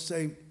 and they'll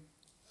say,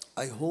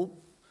 I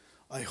hope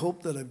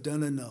that I've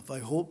done enough. I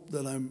hope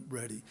that I'm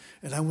ready.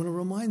 And I want to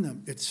remind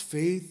them, it's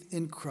faith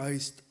in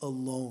Christ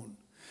alone.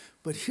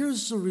 But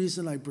here's the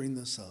reason I bring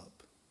this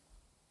up.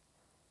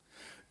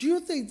 Do you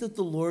think that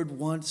the Lord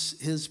wants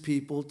his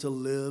people to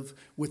live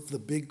with the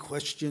big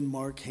question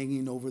mark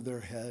hanging over their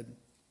head?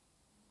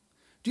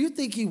 Do you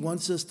think he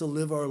wants us to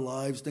live our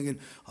lives thinking,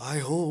 I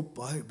hope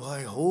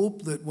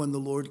that when the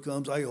Lord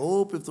comes, I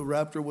hope if the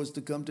rapture was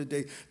to come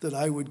today that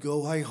I would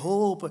go, I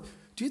hope.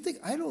 Do you think?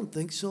 I don't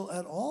think so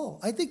at all.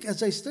 I think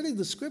as I study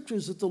the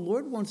scriptures that the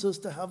Lord wants us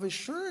to have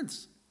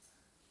assurance.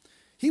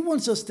 He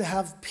wants us to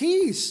have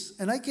peace.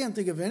 And I can't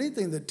think of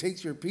anything that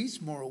takes your peace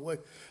more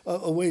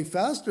away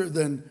faster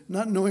than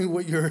not knowing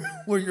what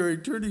where your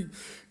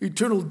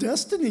eternal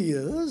destiny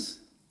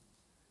is.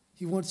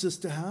 He wants us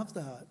to have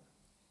that.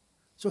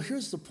 So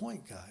here's the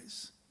point,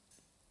 guys.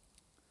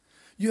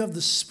 You have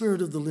the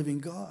Spirit of the living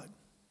God.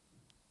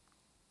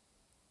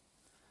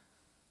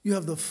 You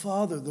have the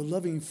Father, the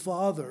loving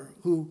Father,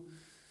 who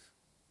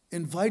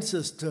invites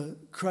us to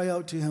cry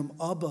out to him,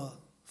 Abba,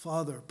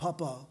 Father,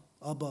 Papa,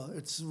 Abba.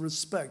 It's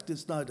respect.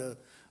 It's not a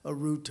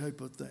rude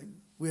type of thing.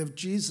 We have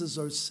Jesus,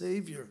 our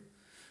Savior,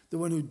 the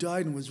one who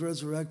died and was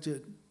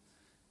resurrected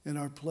in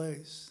our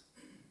place.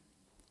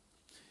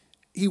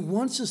 He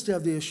wants us to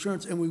have the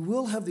assurance, and we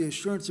will have the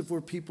assurance if we're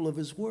people of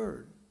his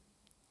word.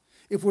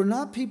 If we're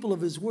not people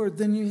of his word,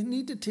 then you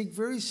need to take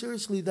very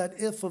seriously that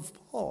if of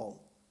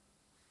Paul.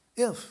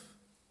 If.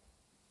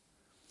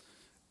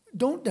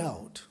 Don't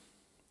doubt.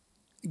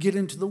 Get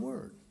into the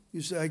word.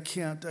 You say, I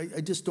can't. I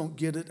just don't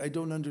get it. I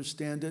don't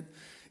understand it.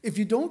 If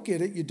you don't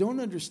get it, you don't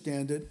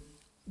understand it,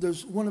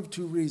 there's one of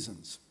two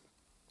reasons.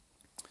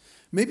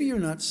 Maybe you're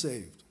not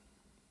saved.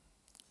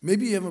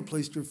 Maybe you haven't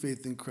placed your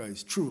faith in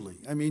Christ, truly.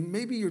 I mean,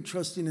 maybe you're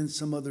trusting in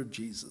some other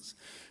Jesus.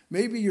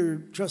 Maybe you're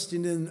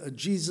trusting in a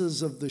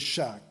Jesus of the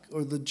shack,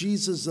 or the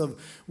Jesus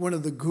of one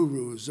of the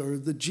gurus, or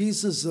the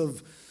Jesus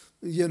of,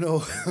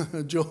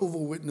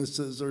 Jehovah's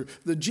Witnesses, or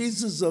the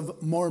Jesus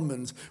of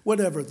Mormons,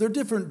 whatever. They're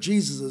different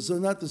Jesuses. They're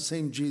not the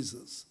same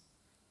Jesus.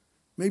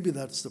 Maybe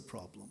that's the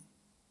problem.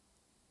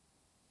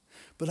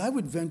 But I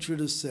would venture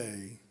to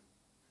say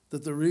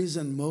that the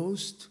reason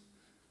most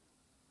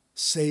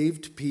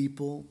saved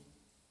people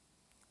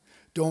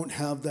don't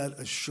have that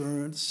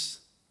assurance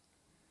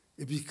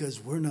is because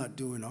we're not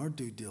doing our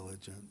due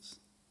diligence.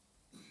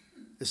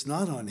 It's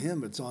not on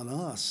him, it's on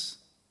us.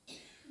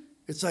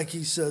 It's like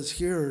he says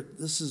here,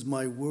 this is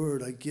my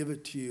word, I give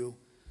it to you.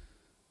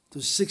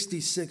 There's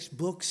 66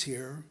 books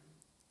here,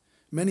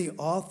 many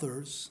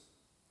authors,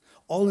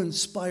 all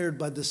inspired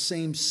by the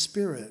same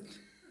Spirit.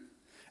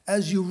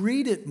 As you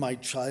read it, my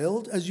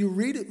child, as you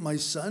read it, my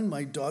son,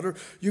 my daughter,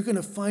 you're going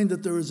to find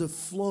that there is a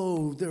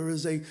flow, there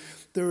is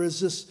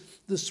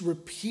this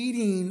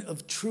repeating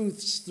of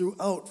truths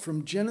throughout,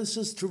 from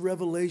Genesis to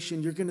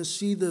Revelation. You're going to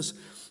see this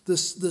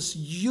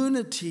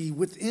unity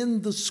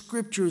within the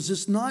scriptures.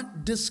 It's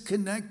not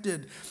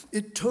disconnected.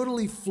 It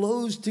totally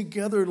flows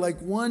together like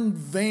one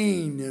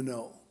vein,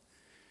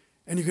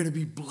 And you're going to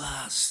be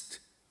blessed.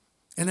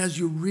 And as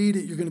you read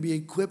it, you're going to be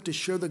equipped to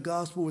share the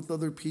gospel with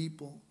other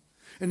people.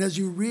 And as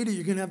you read it,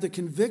 you're going to have the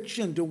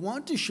conviction to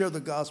want to share the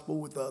gospel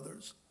with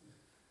others.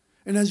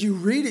 And as you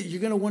read it,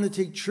 you're going to want to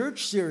take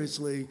church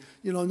seriously.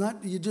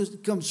 Not you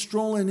just come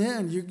strolling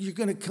in. You're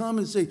going to come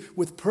and say,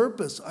 with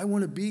purpose, I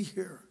want to be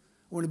here.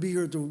 I want to be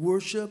here to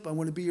worship. I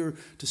want to be here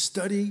to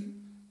study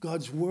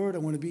God's word. I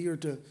want to be here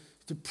to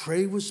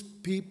pray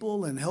with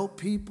people and help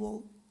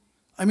people.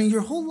 I mean,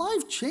 your whole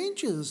life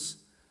changes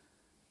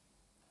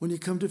when you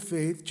come to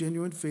faith,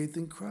 genuine faith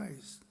in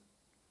Christ.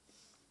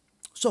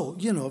 So,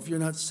 if you're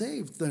not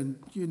saved, then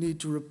you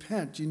need to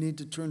repent. You need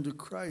to turn to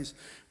Christ.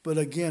 But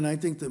again, I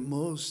think that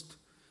most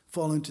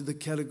fall into the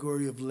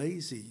category of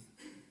lazy.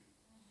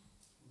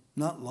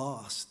 Not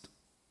lost,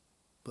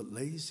 but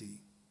lazy.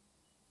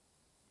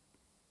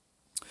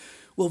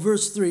 Well,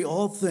 verse 3,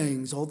 all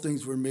things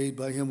were made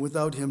by him.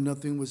 Without him,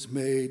 nothing was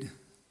made.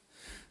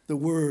 The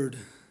Word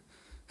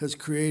has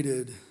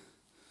created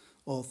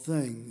all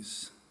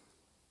things.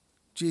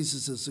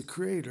 Jesus is the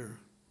creator.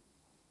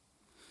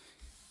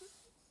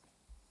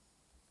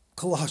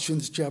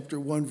 Colossians chapter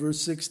 1,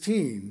 verse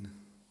 16.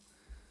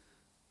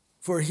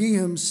 For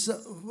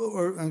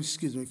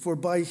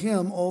by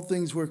him all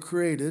things were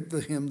created. The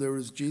him there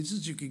is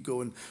Jesus. You could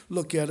go and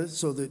look at it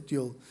so that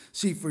you'll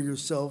see for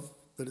yourself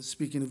that it's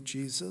speaking of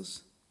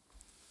Jesus.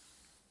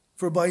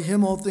 For by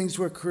him all things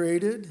were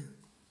created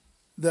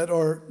that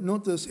are,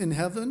 note this, in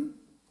heaven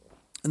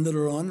and that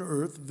are on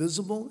earth,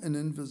 visible and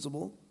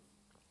invisible,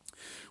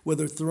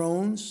 whether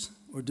thrones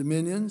or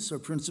dominions or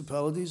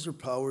principalities or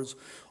powers.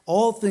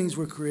 All things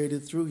were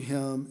created through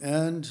him.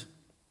 And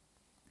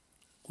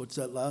what's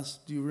that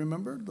last? Do you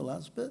remember the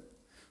last bit?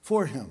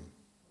 For him.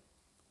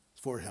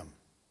 For him.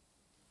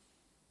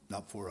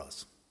 Not for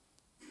us.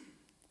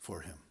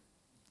 For him.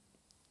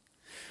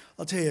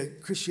 I'll tell you,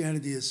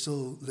 Christianity is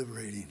so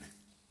liberating.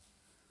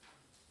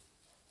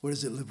 What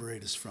does it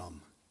liberate us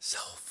from?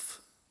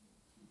 Self.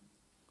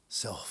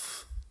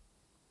 Self.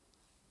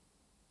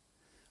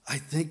 I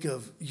think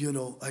of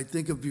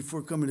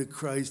before coming to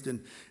Christ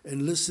and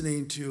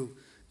listening to,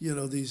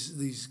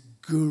 these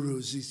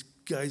gurus, these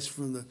guys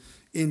from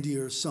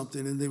India or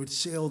something, and they would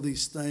say all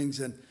these things,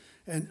 and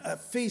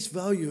at face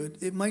value,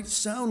 it might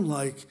sound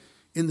like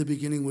in the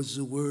beginning was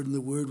the Word, and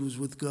the Word was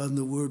with God, and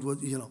the Word was,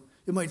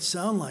 it might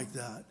sound like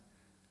that.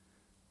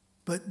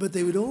 But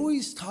they would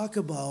always talk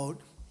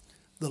about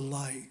the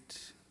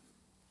light.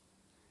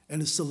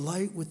 And it's the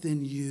light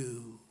within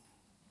you.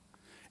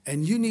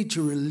 And you need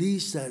to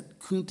release that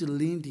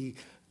kundalini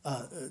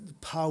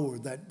power,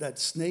 that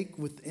snake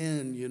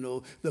within,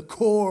 the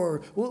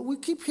core. Well, we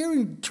keep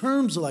hearing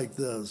terms like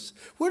this.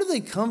 Where do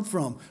they come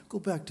from? Go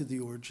back to the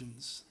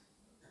origins.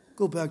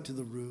 Go back to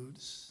the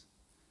roots.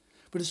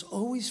 But it's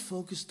always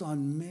focused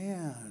on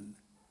man.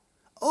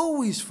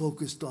 Always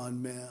focused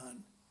on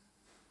man.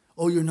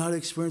 Oh, you're not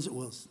experiencing it?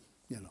 Well,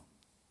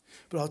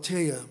 But I'll tell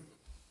you,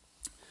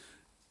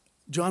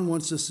 John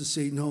wants us to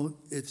say, no,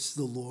 it's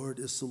the Lord,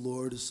 it's the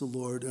Lord, it's the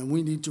Lord. And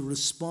we need to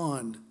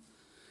respond.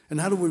 And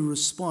how do we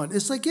respond?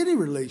 It's like any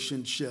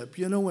relationship.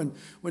 When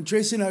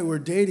Tracy and I were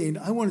dating,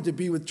 I wanted to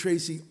be with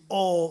Tracy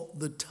all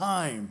the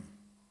time.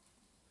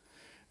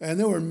 And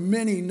there were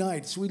many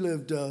nights. We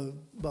lived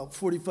about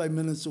 45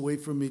 minutes away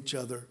from each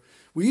other.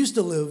 We used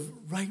to live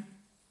right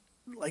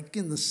like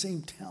in the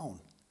same town.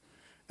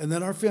 And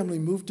then our family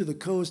moved to the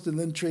coast, and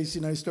then Tracy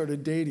and I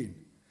started dating.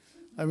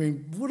 I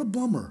mean, what a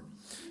bummer.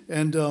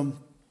 And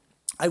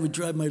I would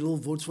drive my little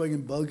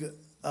Volkswagen Bug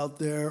out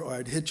there, or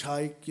I'd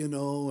hitchhike,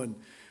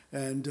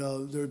 and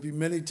there would be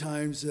many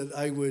times that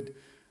I would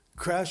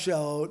crash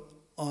out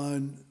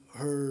on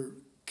her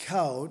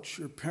couch.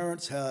 Her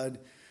parents had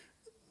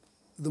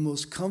the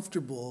most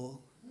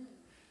comfortable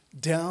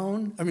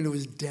it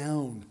was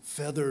down,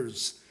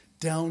 feathers,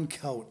 down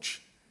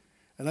couch.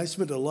 And I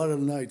spent a lot of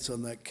nights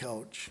on that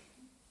couch.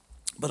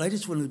 But I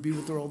just wanted to be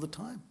with her all the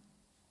time.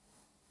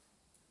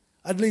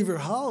 I'd leave her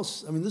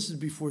house. I mean, this is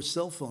before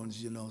cell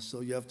phones,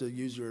 so you have to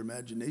use your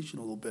imagination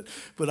a little bit.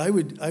 But I'd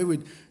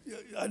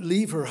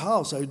leave her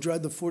house. I would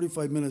drive the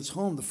 45 minutes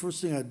home. The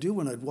first thing I'd do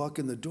when I'd walk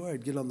in the door,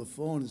 I'd get on the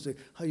phone and say,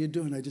 how you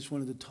doing? I just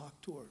wanted to talk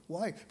to her.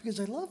 Why? Because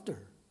I loved her.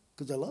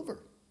 Because I love her.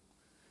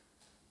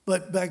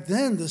 But back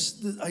then,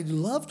 I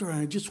loved her, and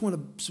I just want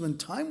to spend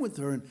time with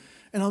her.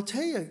 And I'll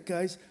tell you,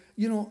 guys,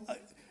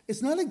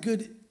 it's not a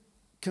good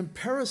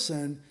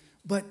comparison,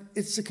 but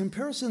it's a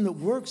comparison that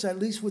works, at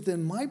least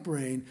within my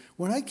brain.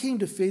 When I came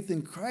to faith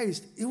in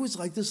Christ, it was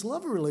like this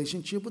love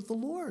relationship with the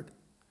Lord.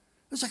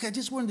 It was like I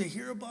just wanted to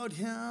hear about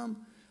him.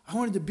 I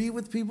wanted to be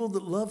with people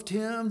that loved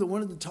him, that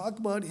wanted to talk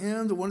about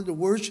him, that wanted to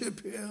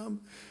worship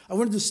him. I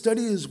wanted to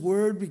study his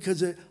word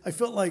because I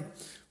felt like,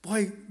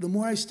 boy, the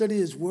more I study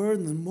his word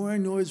and the more I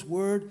know his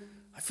word,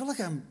 I feel like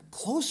I'm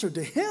closer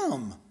to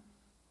him.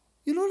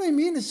 You know what I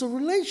mean? It's a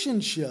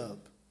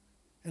relationship.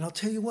 And I'll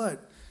tell you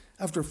what,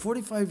 after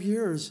 45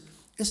 years,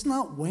 it's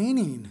not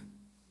waning.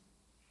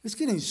 It's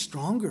getting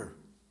stronger.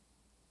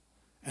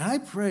 And I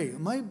pray,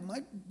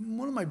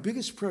 one of my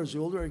biggest prayers the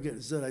older I get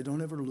is that I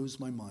don't ever lose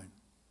my mind.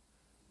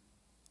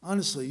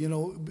 Honestly, a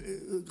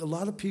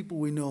lot of people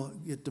we know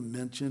get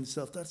dementia and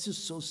stuff. That's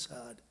just so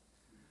sad.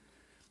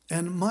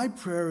 And my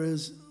prayer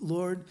is,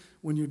 Lord,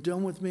 when you're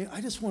done with me,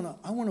 I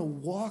want to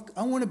walk.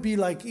 I want to be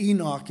like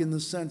Enoch in the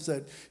sense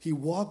that he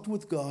walked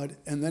with God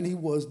and then he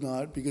was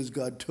not because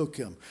God took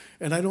him.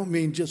 And I don't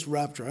mean just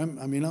rapture.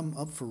 I'm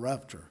up for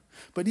rapture.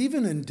 But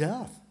even in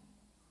death,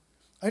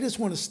 I just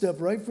want to step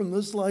right from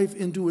this life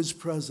into his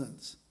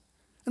presence.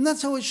 And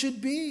that's how it should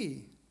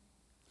be.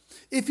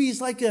 If he's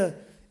like a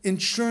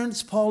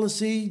insurance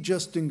policy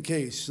just in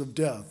case of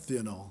death,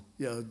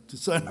 to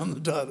sign on the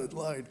dotted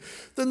line,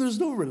 then there's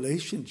no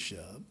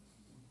relationship.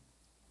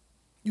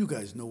 You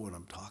guys know what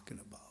I'm talking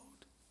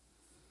about.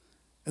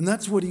 And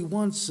that's what he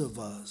wants of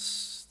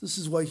us. This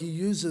is why he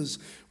uses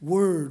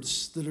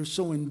words that are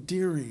so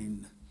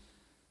endearing.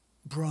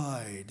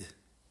 Bride,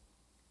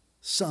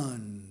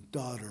 son,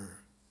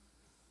 daughter,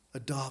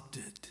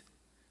 adopted.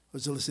 I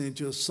was listening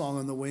to a song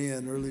on the way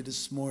in early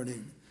this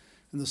morning,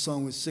 and the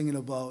song was singing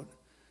about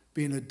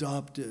being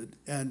adopted.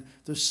 And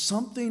there's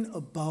something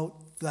about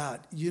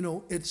that.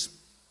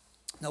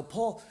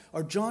 Now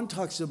John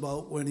talks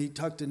about when he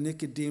talked to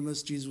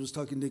Nicodemus, Jesus was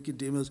talking to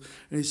Nicodemus,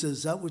 and he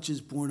says, that which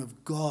is born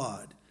of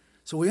God.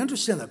 So we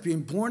understand that,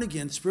 being born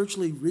again,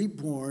 spiritually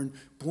reborn,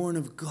 born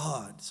of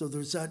God. So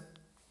there's that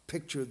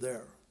picture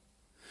there.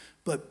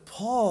 But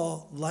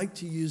Paul liked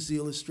to use the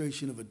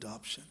illustration of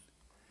adoption.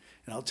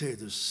 And I'll tell you,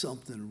 there's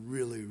something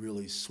really,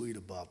 really sweet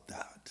about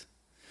that.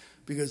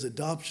 Because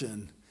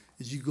adoption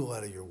is you go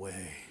out of your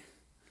way.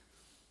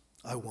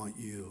 I want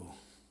you.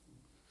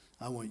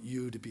 I want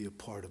you to be a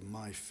part of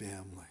my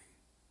family.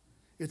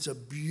 It's a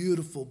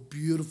beautiful,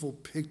 beautiful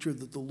picture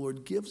that the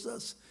Lord gives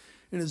us.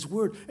 in his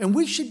word. And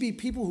we should be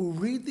people who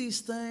read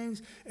these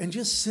things and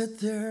just sit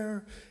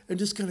there and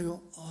just kind of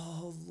go,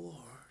 oh, Lord.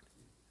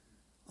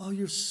 Oh,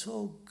 you're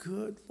so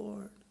good,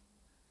 Lord.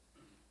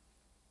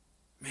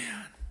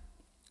 Man,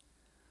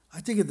 I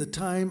think of the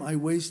time I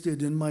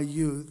wasted in my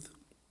youth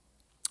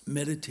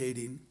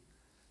meditating,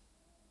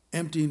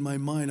 emptying my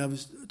mind. I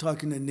was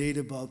talking to Nate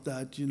about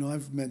that. You know,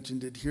 I've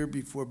mentioned it here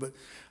before, but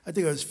I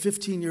think I was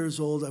 15 years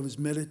old. I was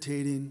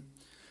meditating,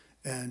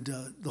 and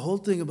the whole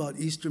thing about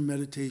Easter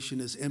meditation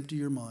is empty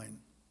your mind.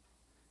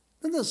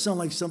 Doesn't that sound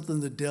like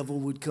something the devil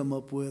would come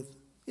up with?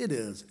 It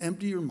is.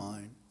 Empty your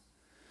mind.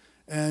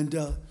 And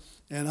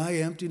I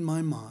emptied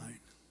my mind.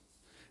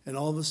 And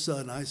all of a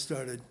sudden, I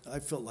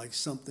felt like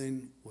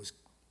something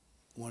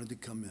wanted to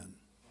come in.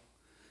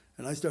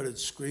 And I started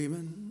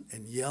screaming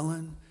and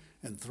yelling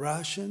and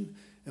thrashing.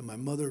 And my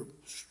mother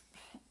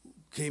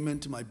came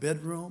into my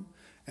bedroom,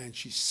 and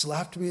she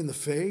slapped me in the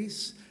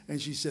face.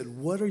 And she said,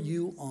 what are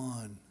you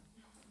on?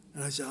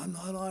 And I said, I'm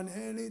not on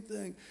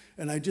anything.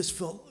 And I just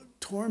felt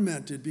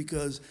tormented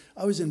because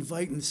I was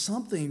inviting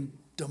something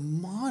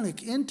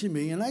demonic into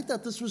me, and I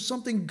thought this was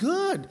something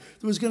good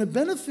that was going to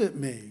benefit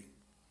me.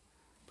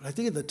 But I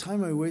think of the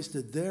time I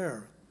wasted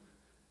there,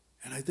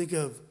 and I think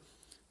of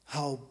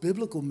how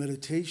biblical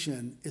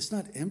meditation, it's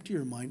not empty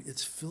your mind,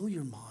 it's fill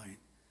your mind.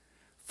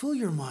 Fill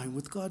your mind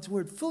with God's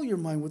word. Fill your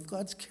mind with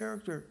God's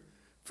character.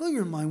 Fill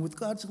your mind with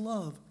God's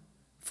love.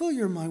 Fill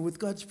your mind with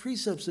God's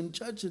precepts and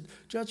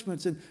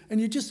judgments. And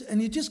you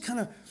just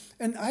kind of,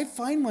 and I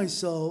find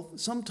myself,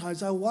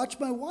 sometimes I watch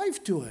my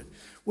wife do it,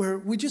 where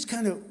we just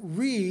kind of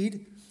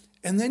read,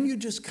 and then you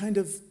just kind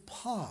of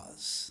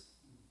pause.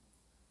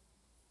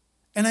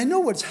 And I know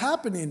what's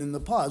happening in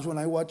the pause. When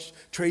I watch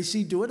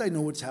Tracy do it, I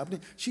know what's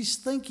happening. She's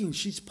thinking,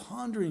 she's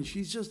pondering,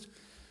 she's just,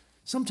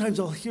 sometimes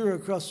I'll hear her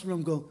across the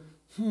room go,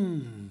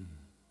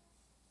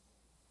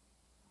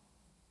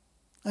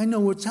 I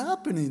know what's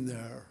happening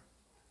there.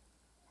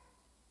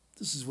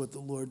 This is what the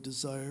Lord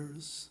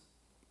desires.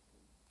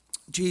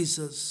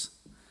 Jesus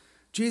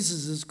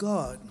is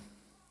God.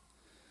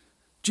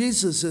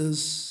 Jesus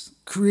is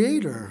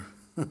creator.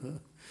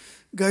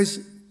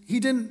 Guys,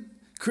 he didn't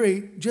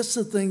create just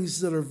the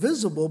things that are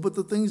visible, but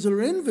the things that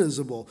are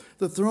invisible.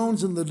 The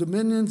thrones and the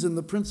dominions and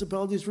the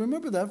principalities.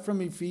 Remember that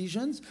from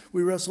Ephesians?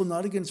 We wrestle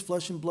not against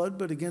flesh and blood,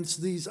 but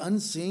against these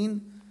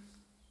unseen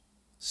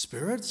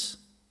spirits,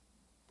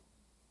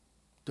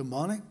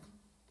 demonic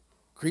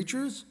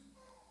creatures.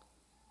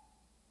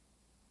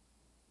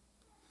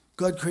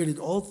 God created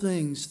all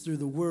things through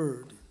the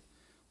Word,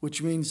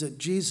 which means that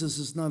Jesus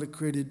is not a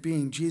created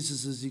being.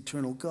 Jesus is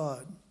eternal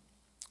God.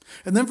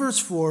 And then verse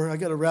 4, I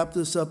got to wrap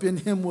this up. In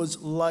him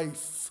was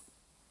life.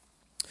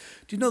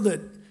 Do you know that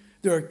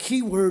there are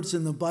key words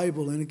in the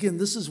Bible? And again,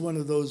 this is one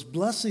of those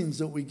blessings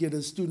that we get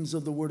as students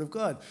of the Word of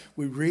God.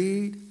 We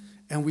read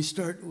and we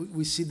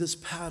see this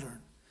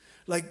pattern.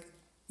 Like,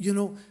 you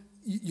know,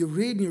 you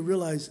read and you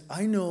realize,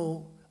 I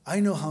know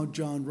how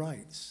John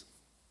writes.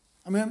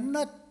 I mean, I'm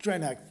not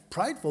trying to act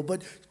prideful,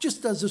 but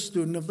just as a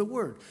student of the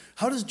Word.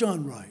 How does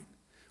John write?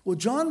 Well,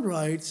 John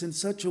writes in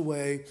such a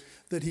way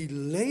that he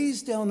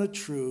lays down a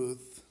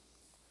truth,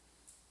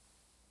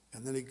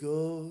 and then he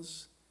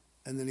goes,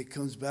 and then he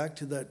comes back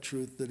to that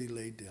truth that he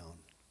laid down.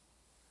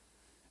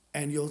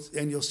 And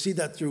you'll see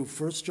that through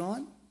 1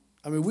 John.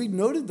 I mean, we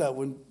noted that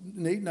when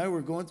Nate and I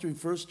were going through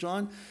 1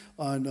 John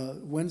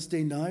on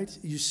Wednesday night.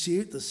 You see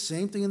it, the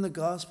same thing in the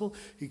gospel.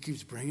 He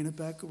keeps bringing it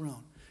back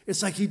around.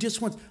 It's like he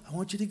just wants, I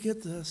want you to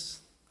get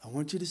this. I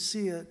want you to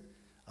see it.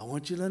 I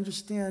want you to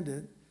understand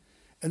it.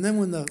 And then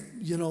when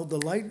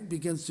the light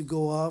begins to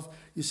go off,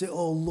 you say,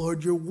 oh,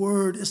 Lord, your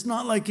word, it's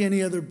not like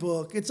any other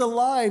book. It's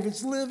alive.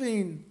 It's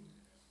living.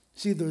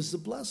 See, there's the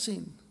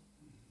blessing.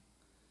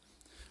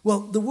 Well,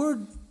 the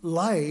word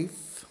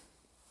life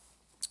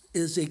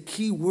is a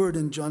key word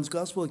in John's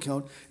gospel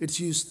account. It's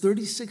used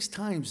 36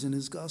 times in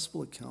his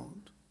gospel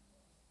account.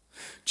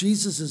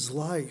 Jesus is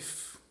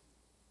life.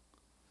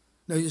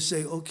 Now you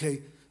say,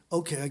 okay,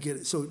 I get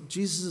it. So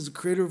Jesus is the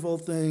creator of all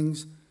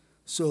things.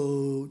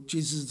 So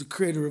Jesus is the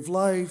creator of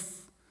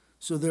life.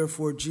 So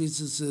therefore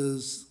Jesus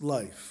is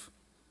life.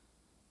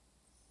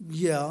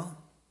 Yeah,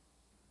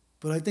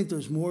 but I think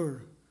there's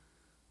more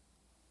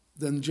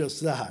than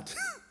just that.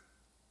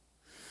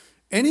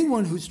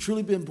 Anyone who's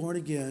truly been born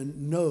again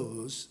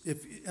knows,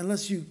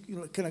 unless you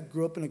kind of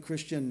grew up in a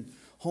Christian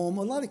home,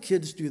 a lot of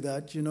kids do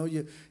that,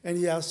 and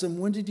you ask them,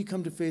 when did you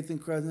come to faith in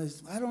Christ? And they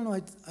say, I don't know,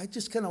 I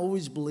just kind of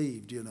always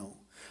believed,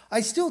 I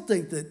still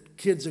think that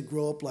kids that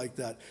grow up like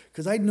that,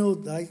 because I know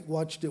that I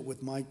watched it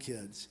with my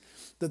kids,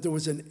 that there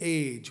was an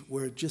age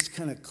where it just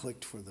kind of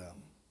clicked for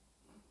them.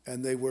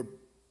 And they were,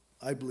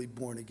 I believe,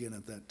 born again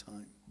at that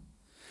time.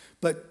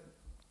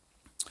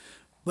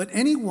 But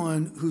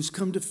anyone who's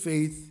come to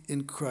faith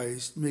in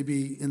Christ,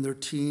 maybe in their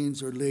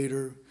teens or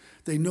later,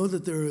 they know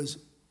that there is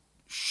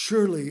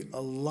surely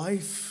a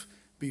life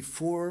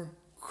before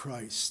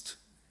Christ.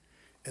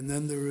 And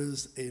then there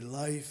is a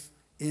life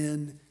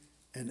in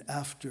and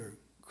after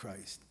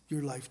Christ.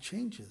 Your life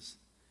changes.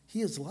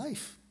 He is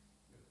life.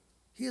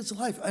 He is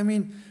life. I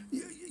mean,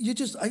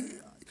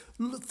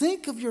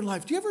 Think of your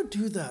life. Do you ever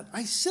do that?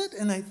 I sit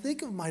and I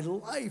think of my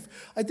life.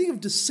 I think of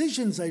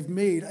decisions I've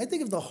made. I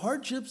think of the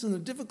hardships and the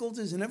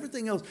difficulties and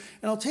everything else.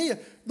 And I'll tell you,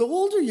 the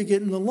older you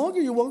get and the longer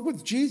you walk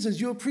with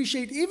Jesus, you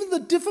appreciate even the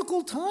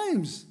difficult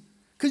times.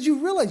 Because you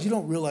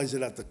don't realize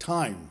it at the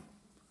time.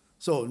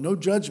 So no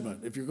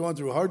judgment. If you're going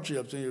through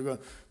hardships and you're going,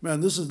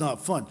 man, this is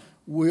not fun.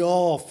 We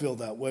all feel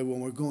that way when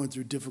we're going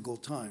through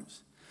difficult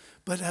times.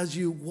 But as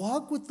you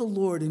walk with the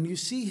Lord and you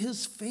see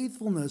his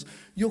faithfulness,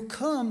 you'll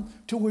come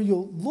to where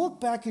you'll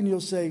look back and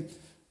you'll say,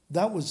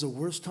 that was the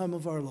worst time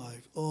of our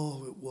life.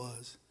 Oh, it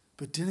was.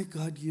 But didn't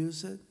God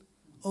use it?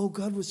 Oh,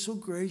 God was so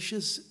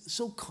gracious,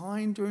 so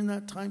kind during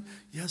that time.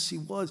 Yes, he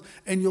was.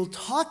 And you'll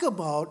talk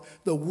about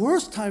the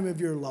worst time of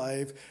your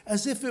life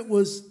as if it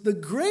was the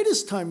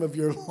greatest time of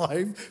your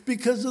life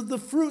because of the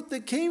fruit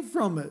that came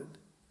from it.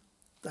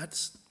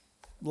 That's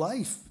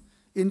life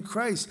in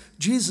Christ.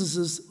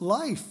 Jesus'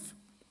 life.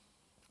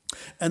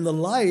 And the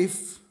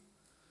life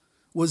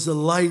was the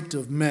light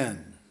of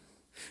men.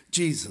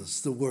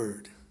 Jesus, the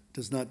Word,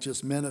 does not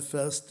just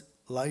manifest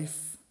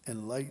life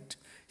and light.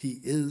 He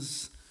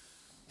is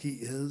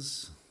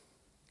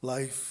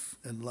life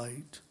and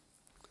light.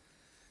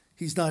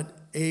 He's not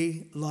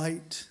a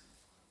light,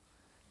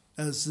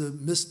 as the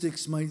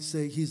mystics might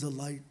say. He's a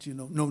light,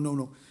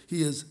 No.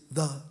 He is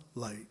the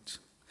light.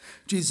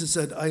 Jesus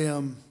said, I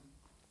am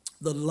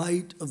the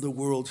light of the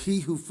world.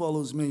 He who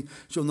follows me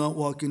shall not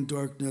walk in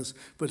darkness,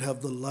 but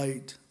have the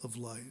light of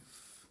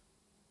life.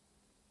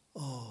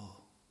 Oh,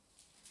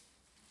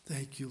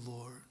 thank you,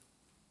 Lord.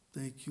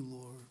 Thank you,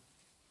 Lord.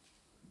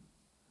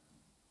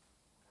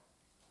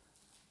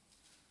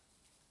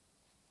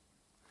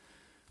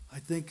 I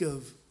think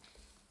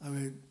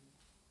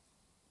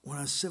when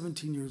I was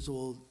 17 years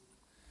old,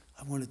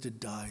 I wanted to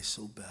die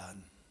so bad.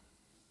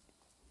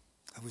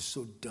 I was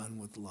so done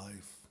with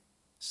life.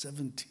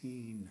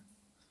 17.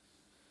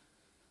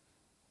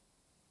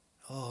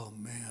 Oh,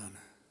 man,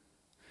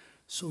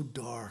 so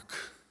dark,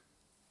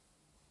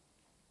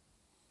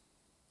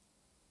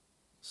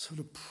 so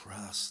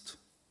depressed.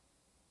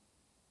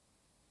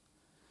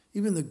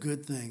 Even the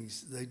good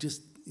things, they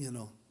just, they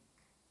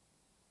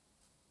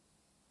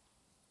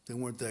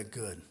weren't that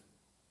good.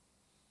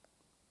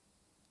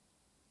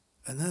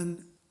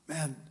 And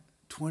then,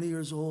 20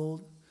 years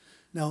old.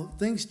 Now,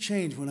 things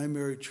changed when I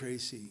married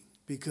Tracy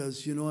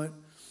because, you know what,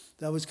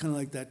 that was kind of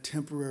like that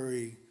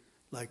temporary,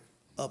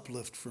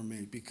 uplift for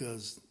me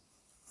because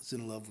I was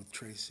in love with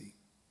Tracy.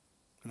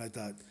 And I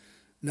thought,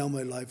 now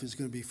my life is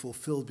going to be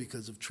fulfilled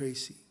because of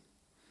Tracy.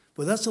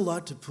 But that's a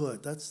lot to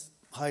put. That's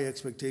high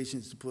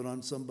expectations to put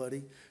on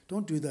somebody.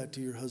 Don't do that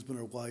to your husband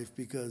or wife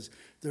because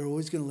they're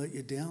always going to let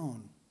you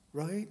down,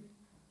 right?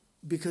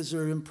 Because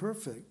they're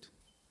imperfect.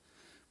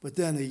 But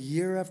then a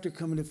year after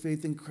coming to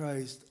faith in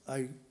Christ,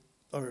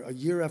 or a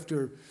year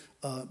after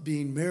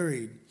being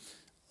married,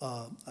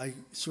 I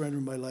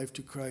surrendered my life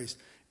to Christ.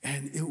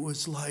 And it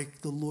was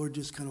like the Lord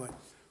just kind of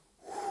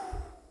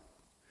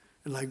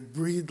went, and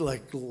breathed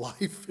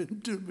life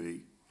into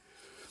me.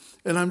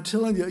 And I'm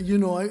telling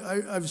you,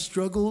 I've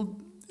struggled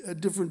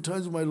at different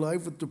times of my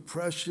life with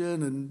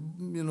depression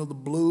and, the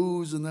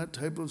blues and that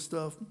type of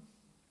stuff.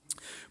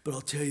 But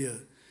I'll tell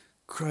you,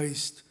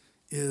 Christ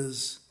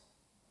is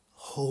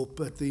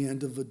hope at the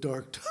end of a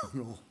dark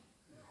tunnel.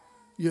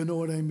 You know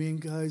what I mean,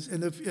 guys?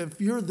 And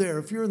if you're there,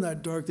 if you're in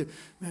that dark,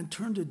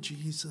 turn to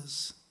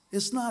Jesus.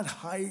 It's not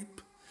hype.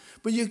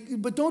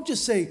 But don't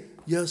just say,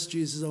 yes,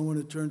 Jesus, I want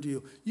to turn to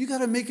you. You got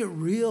to make it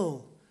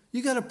real.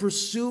 You got to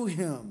pursue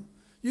him.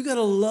 You got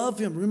to love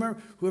him.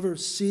 Remember, whoever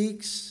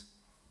seeks,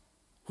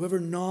 whoever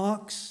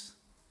knocks,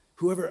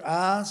 whoever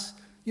asks,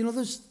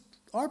 there's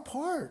our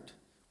part.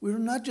 We're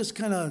not just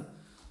kind of,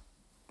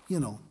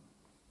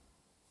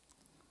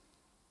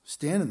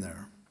 standing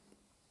there.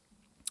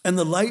 And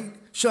the light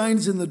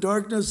shines in the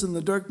darkness, and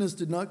the darkness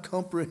did not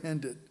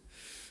comprehend it.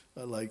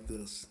 I like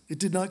this. It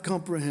did not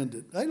comprehend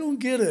it. I don't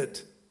get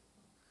it.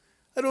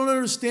 I don't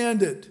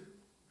understand it.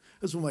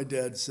 That's what my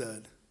dad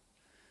said.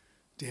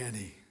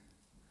 Danny,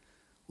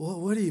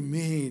 what do you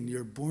mean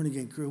you're born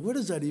again Christian? What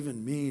does that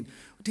even mean?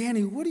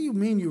 Danny, what do you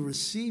mean you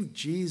received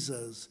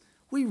Jesus?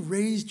 We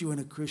raised you in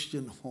a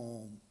Christian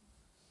home.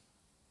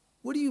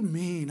 What do you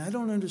mean? I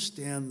don't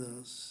understand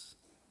this.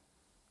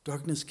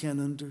 Darkness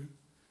can't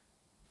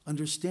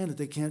understand it.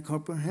 They can't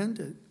comprehend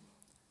it.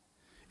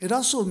 It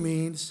also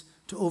means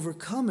to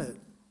overcome it.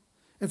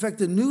 In fact,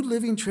 the New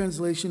Living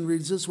Translation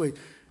reads this way,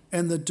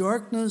 and the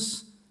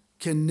darkness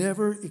can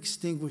never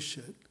extinguish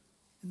it.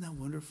 Isn't that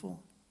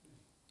wonderful?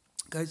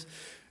 Guys,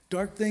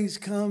 dark things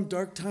come,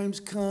 dark times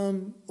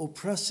come,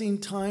 oppressing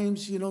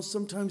times.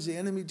 Sometimes the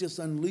enemy just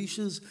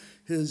unleashes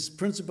his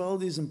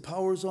principalities and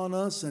powers on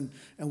us, and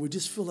we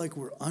just feel like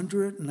we're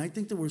under it. And I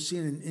think that we're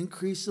seeing an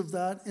increase of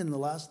that in the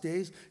last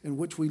days in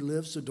which we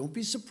live. So don't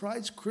be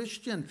surprised,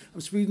 Christian.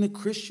 I'm speaking to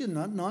Christian,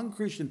 not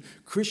non-Christian.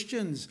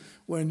 Christians,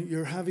 when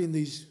you're having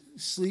these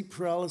sleep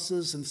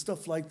paralysis and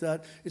stuff like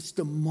that, it's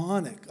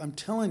demonic. I'm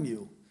telling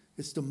you,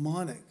 it's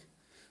demonic.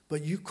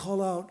 But you call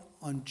out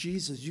on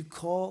Jesus. You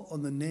call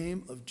on the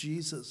name of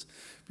Jesus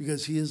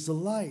because he is the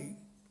light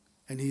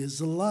and he is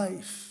the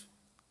life.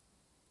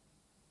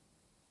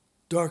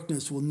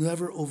 Darkness will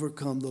never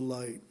overcome the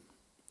light.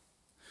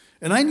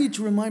 And I need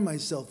to remind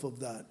myself of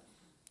that,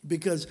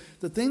 because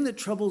the thing that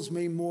troubles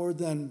me more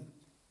than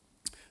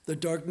the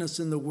darkness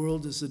in the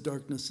world is the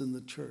darkness in the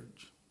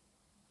church.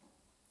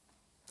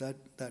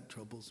 That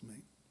troubles me.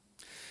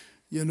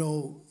 You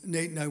know,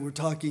 Nate and I were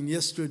talking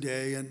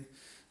yesterday, and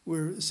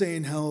we're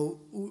saying how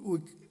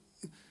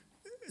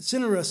it's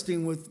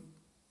interesting with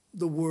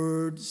the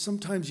word.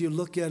 Sometimes you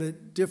look at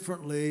it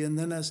differently, and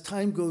then as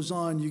time goes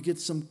on, you get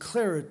some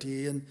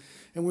clarity. And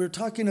we were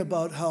talking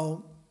about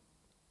how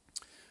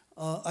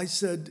I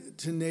said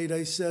to Nate,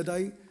 I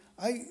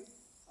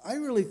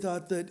really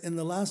thought that in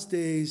the last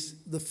days,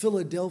 the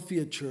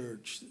Philadelphia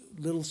church,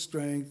 little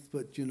strength,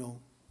 but,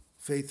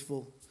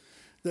 faithful,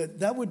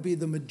 that would be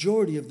the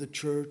majority of the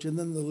church. And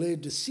then the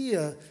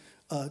Laodicea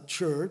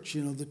church,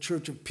 the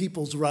church of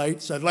people's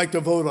rights, I'd like to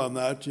vote on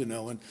that,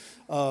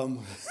 and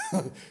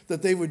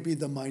that they would be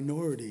the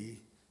minority.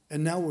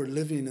 And now we're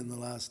living in the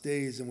last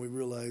days, and we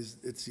realize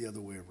it's the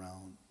other way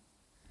around.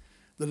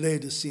 The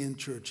Laodicean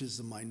church is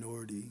the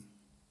minority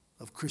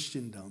of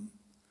Christendom,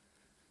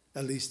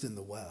 at least in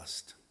the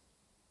West.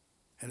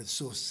 And it's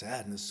so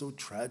sad and it's so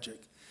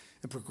tragic.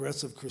 And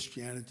progressive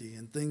Christianity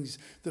and things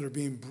that are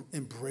being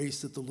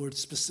embraced that the Lord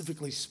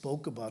specifically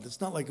spoke about.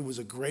 It's not like it was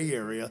a gray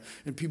area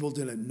and people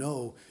didn't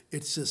know.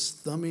 It's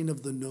just thumbing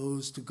of the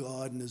nose to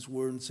God and his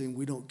word and saying,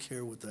 we don't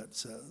care what that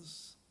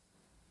says.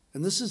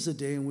 And this is the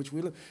day in which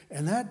we live.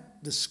 And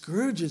that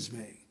discourages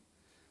me.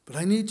 But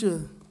I need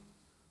to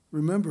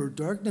remember,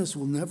 darkness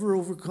will never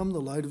overcome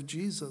the light of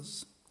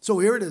Jesus. So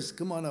here it is.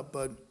 Come on up,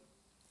 bud.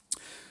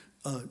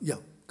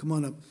 Come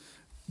on up.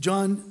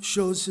 John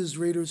shows his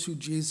readers who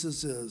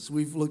Jesus is.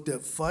 We've looked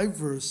at 5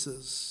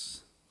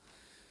 verses,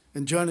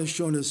 and John has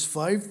shown us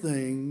 5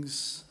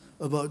 things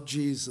about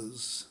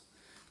Jesus.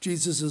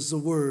 Jesus is the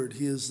Word.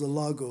 He is the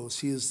Logos.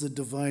 He is the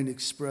divine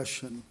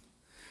expression.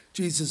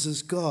 Jesus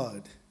is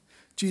God.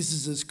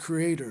 Jesus is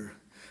Creator.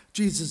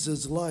 Jesus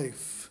is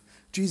life.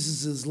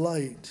 Jesus is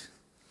light.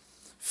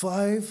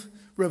 5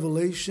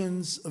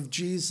 revelations of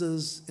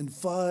Jesus in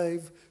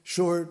 5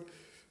 short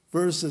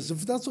verses.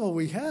 If that's all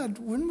we had,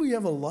 wouldn't we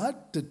have a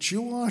lot to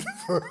chew on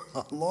for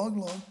a long,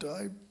 long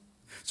time?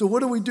 So what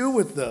do we do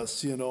with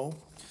this,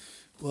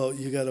 Well,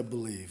 you got to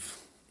believe.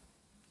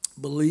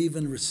 Believe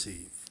and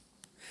receive.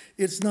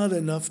 It's not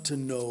enough to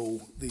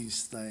know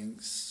these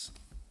things.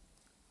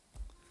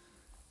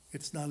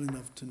 It's not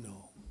enough to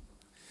know.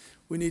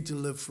 We need to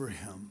live for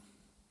him.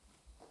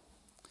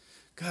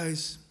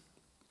 Guys,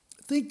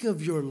 think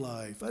of your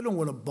life. I don't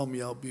want to bum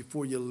you out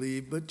before you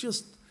leave, but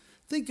just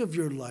think of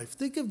your life.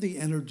 Think of the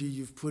energy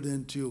you've put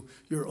into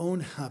your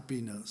own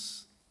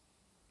happiness,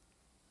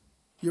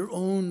 your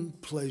own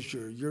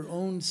pleasure, your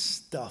own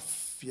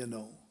stuff,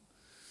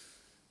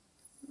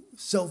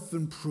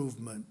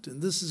 self-improvement.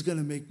 And this is going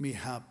to make me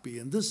happy.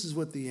 And this is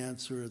what the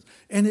answer is.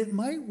 And it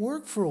might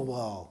work for a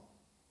while.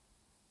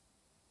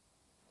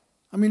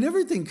 I mean,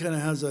 everything kind of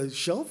has a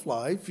shelf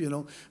life,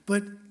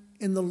 But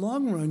in the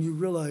long run, you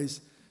realize,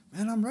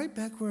 man, I'm right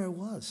back where I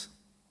was.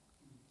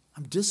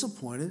 I'm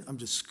disappointed. I'm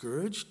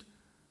discouraged.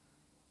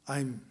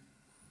 I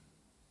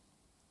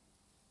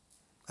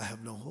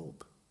have no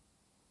hope.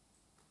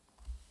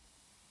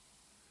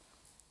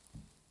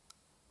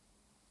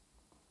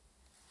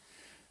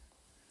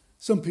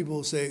 Some people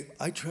will say,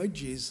 I tried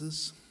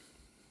Jesus.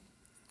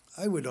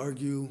 I would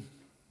argue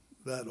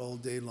that all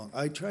day long.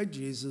 I tried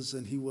Jesus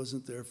and he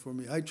wasn't there for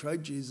me. I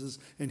tried Jesus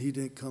and he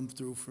didn't come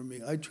through for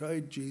me. I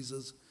tried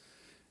Jesus.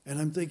 And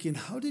I'm thinking,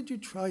 how did you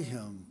try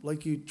him?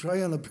 Like you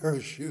try on a pair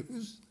of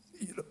shoes,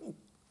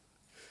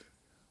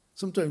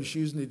 Sometimes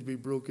shoes need to be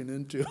broken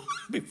into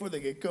before they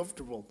get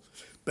comfortable.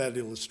 Bad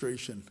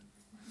illustration.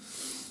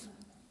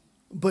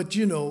 But,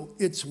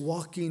 it's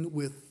walking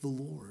with the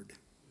Lord.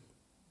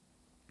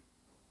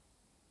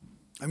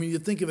 I mean, you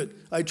think of it,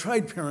 I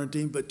tried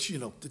parenting, but,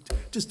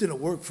 it just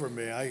didn't work for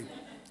me. I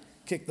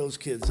kicked those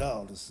kids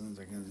out as soon as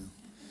I can.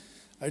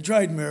 I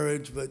tried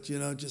marriage, but,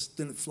 just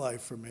didn't fly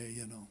for me,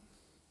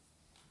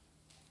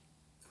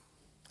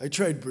 I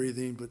tried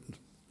breathing, but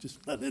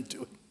just not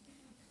into it.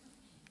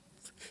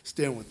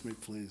 Stand with me,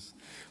 please.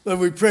 Lord,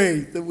 we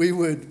pray that we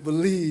would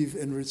believe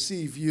and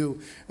receive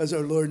you as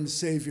our Lord and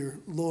Savior.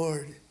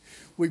 Lord,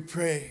 we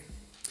pray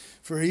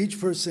for each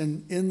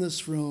person in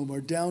this room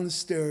or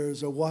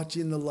downstairs or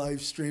watching the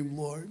live stream,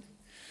 Lord.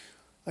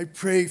 I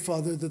pray,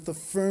 Father, that the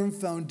firm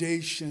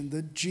foundation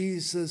that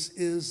Jesus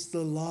is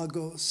the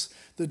Logos,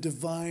 the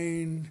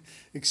divine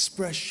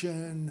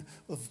expression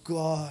of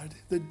God,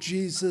 that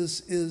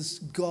Jesus is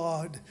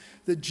God,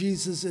 that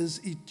Jesus is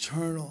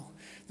eternal,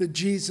 that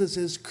Jesus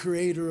is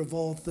creator of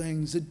all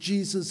things, that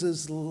Jesus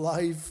is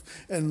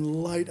life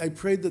and light. I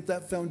pray that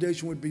that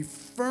foundation would be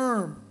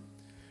firm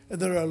and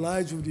that our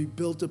lives would be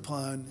built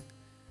upon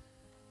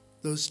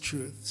those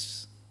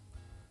truths.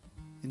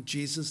 In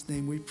Jesus'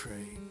 name we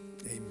pray.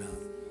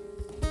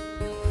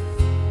 Amen.